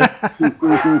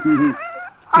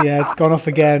 Yeah, it's gone off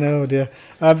again. Oh dear.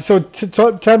 So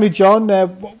tell me, John,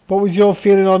 what was your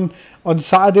feeling on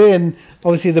Saturday? And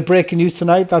obviously the breaking news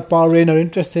tonight that Bahrain are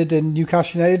interested in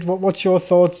Newcastle United. What's your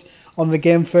thoughts on the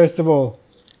game first of all?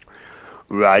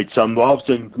 Right, so I'm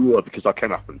obviously good because I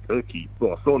came up from Turkey,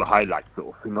 but I saw the highlights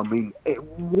sort of thing. I mean,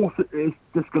 it's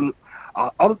just going to...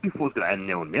 I was before it was going to end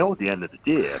 0-0 at the end of the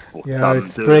day. But, yeah,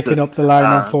 it's breaking up the line,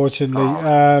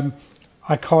 unfortunately.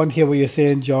 I can't hear what you're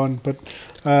saying, John, but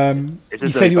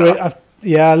you said you were... a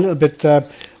little bit.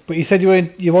 But you said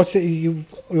you watched it, you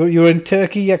were in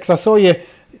Turkey, yeah, because I saw you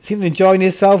seem to enjoying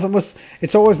yourself.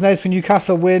 It's always nice when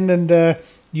Newcastle win and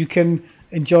you can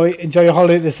enjoy your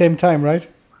holiday at the same time, right?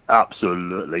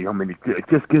 Absolutely. I mean, it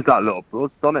just gives that little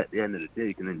buzz, doesn't it? At the end of the day,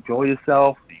 you can enjoy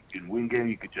yourself. You can win game.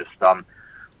 You could just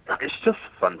it's just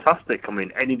fantastic. I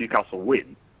mean, any Newcastle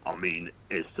win, I mean,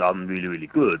 it's really, really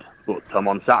good. But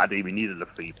on Saturday we needed the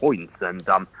 3 points, and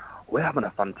we're having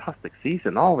a fantastic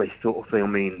season, aren't we? Sort of thing. I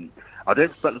mean, I don't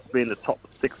expect us to be in the top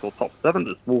 6 or top 7 at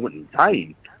this moment in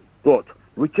time, but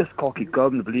we just can't keep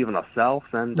going and believe in ourselves.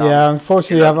 And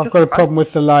unfortunately, I've got a problem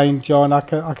with the line, John. I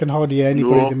can hardly hear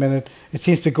anybody at the minute. It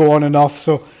seems to go on and off.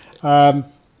 So,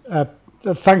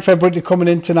 thanks everybody for coming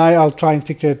in tonight. I'll try and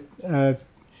speak to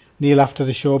Neil after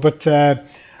the show, but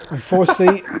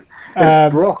unfortunately,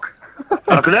 Brock.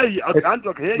 I can hear you.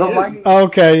 Andrew, I can hear you.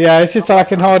 Okay, yeah. It's just that I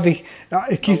can hardly.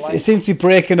 It seems to be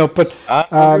breaking up, but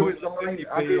the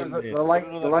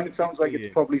line sounds like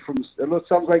it's probably from. It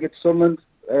sounds like it's Sunderland.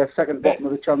 Second bottom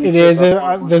of the championship. It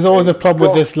is. There's always a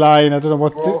problem with this line. I don't know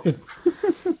what.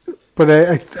 But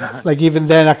like even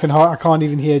then, I can't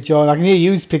even hear John. I can hear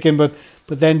you speaking, but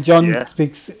then John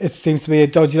speaks. It seems to be a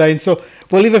dodgy line. So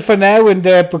we'll leave it for now, and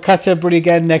we'll catch everybody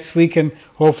again next week, and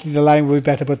hopefully the line will be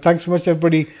better. But thanks so much,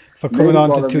 everybody, for coming on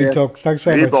to Toon Talk. Thanks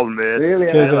very much.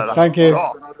 Really, cheers, thank you.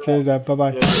 Cheers, bye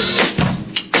bye.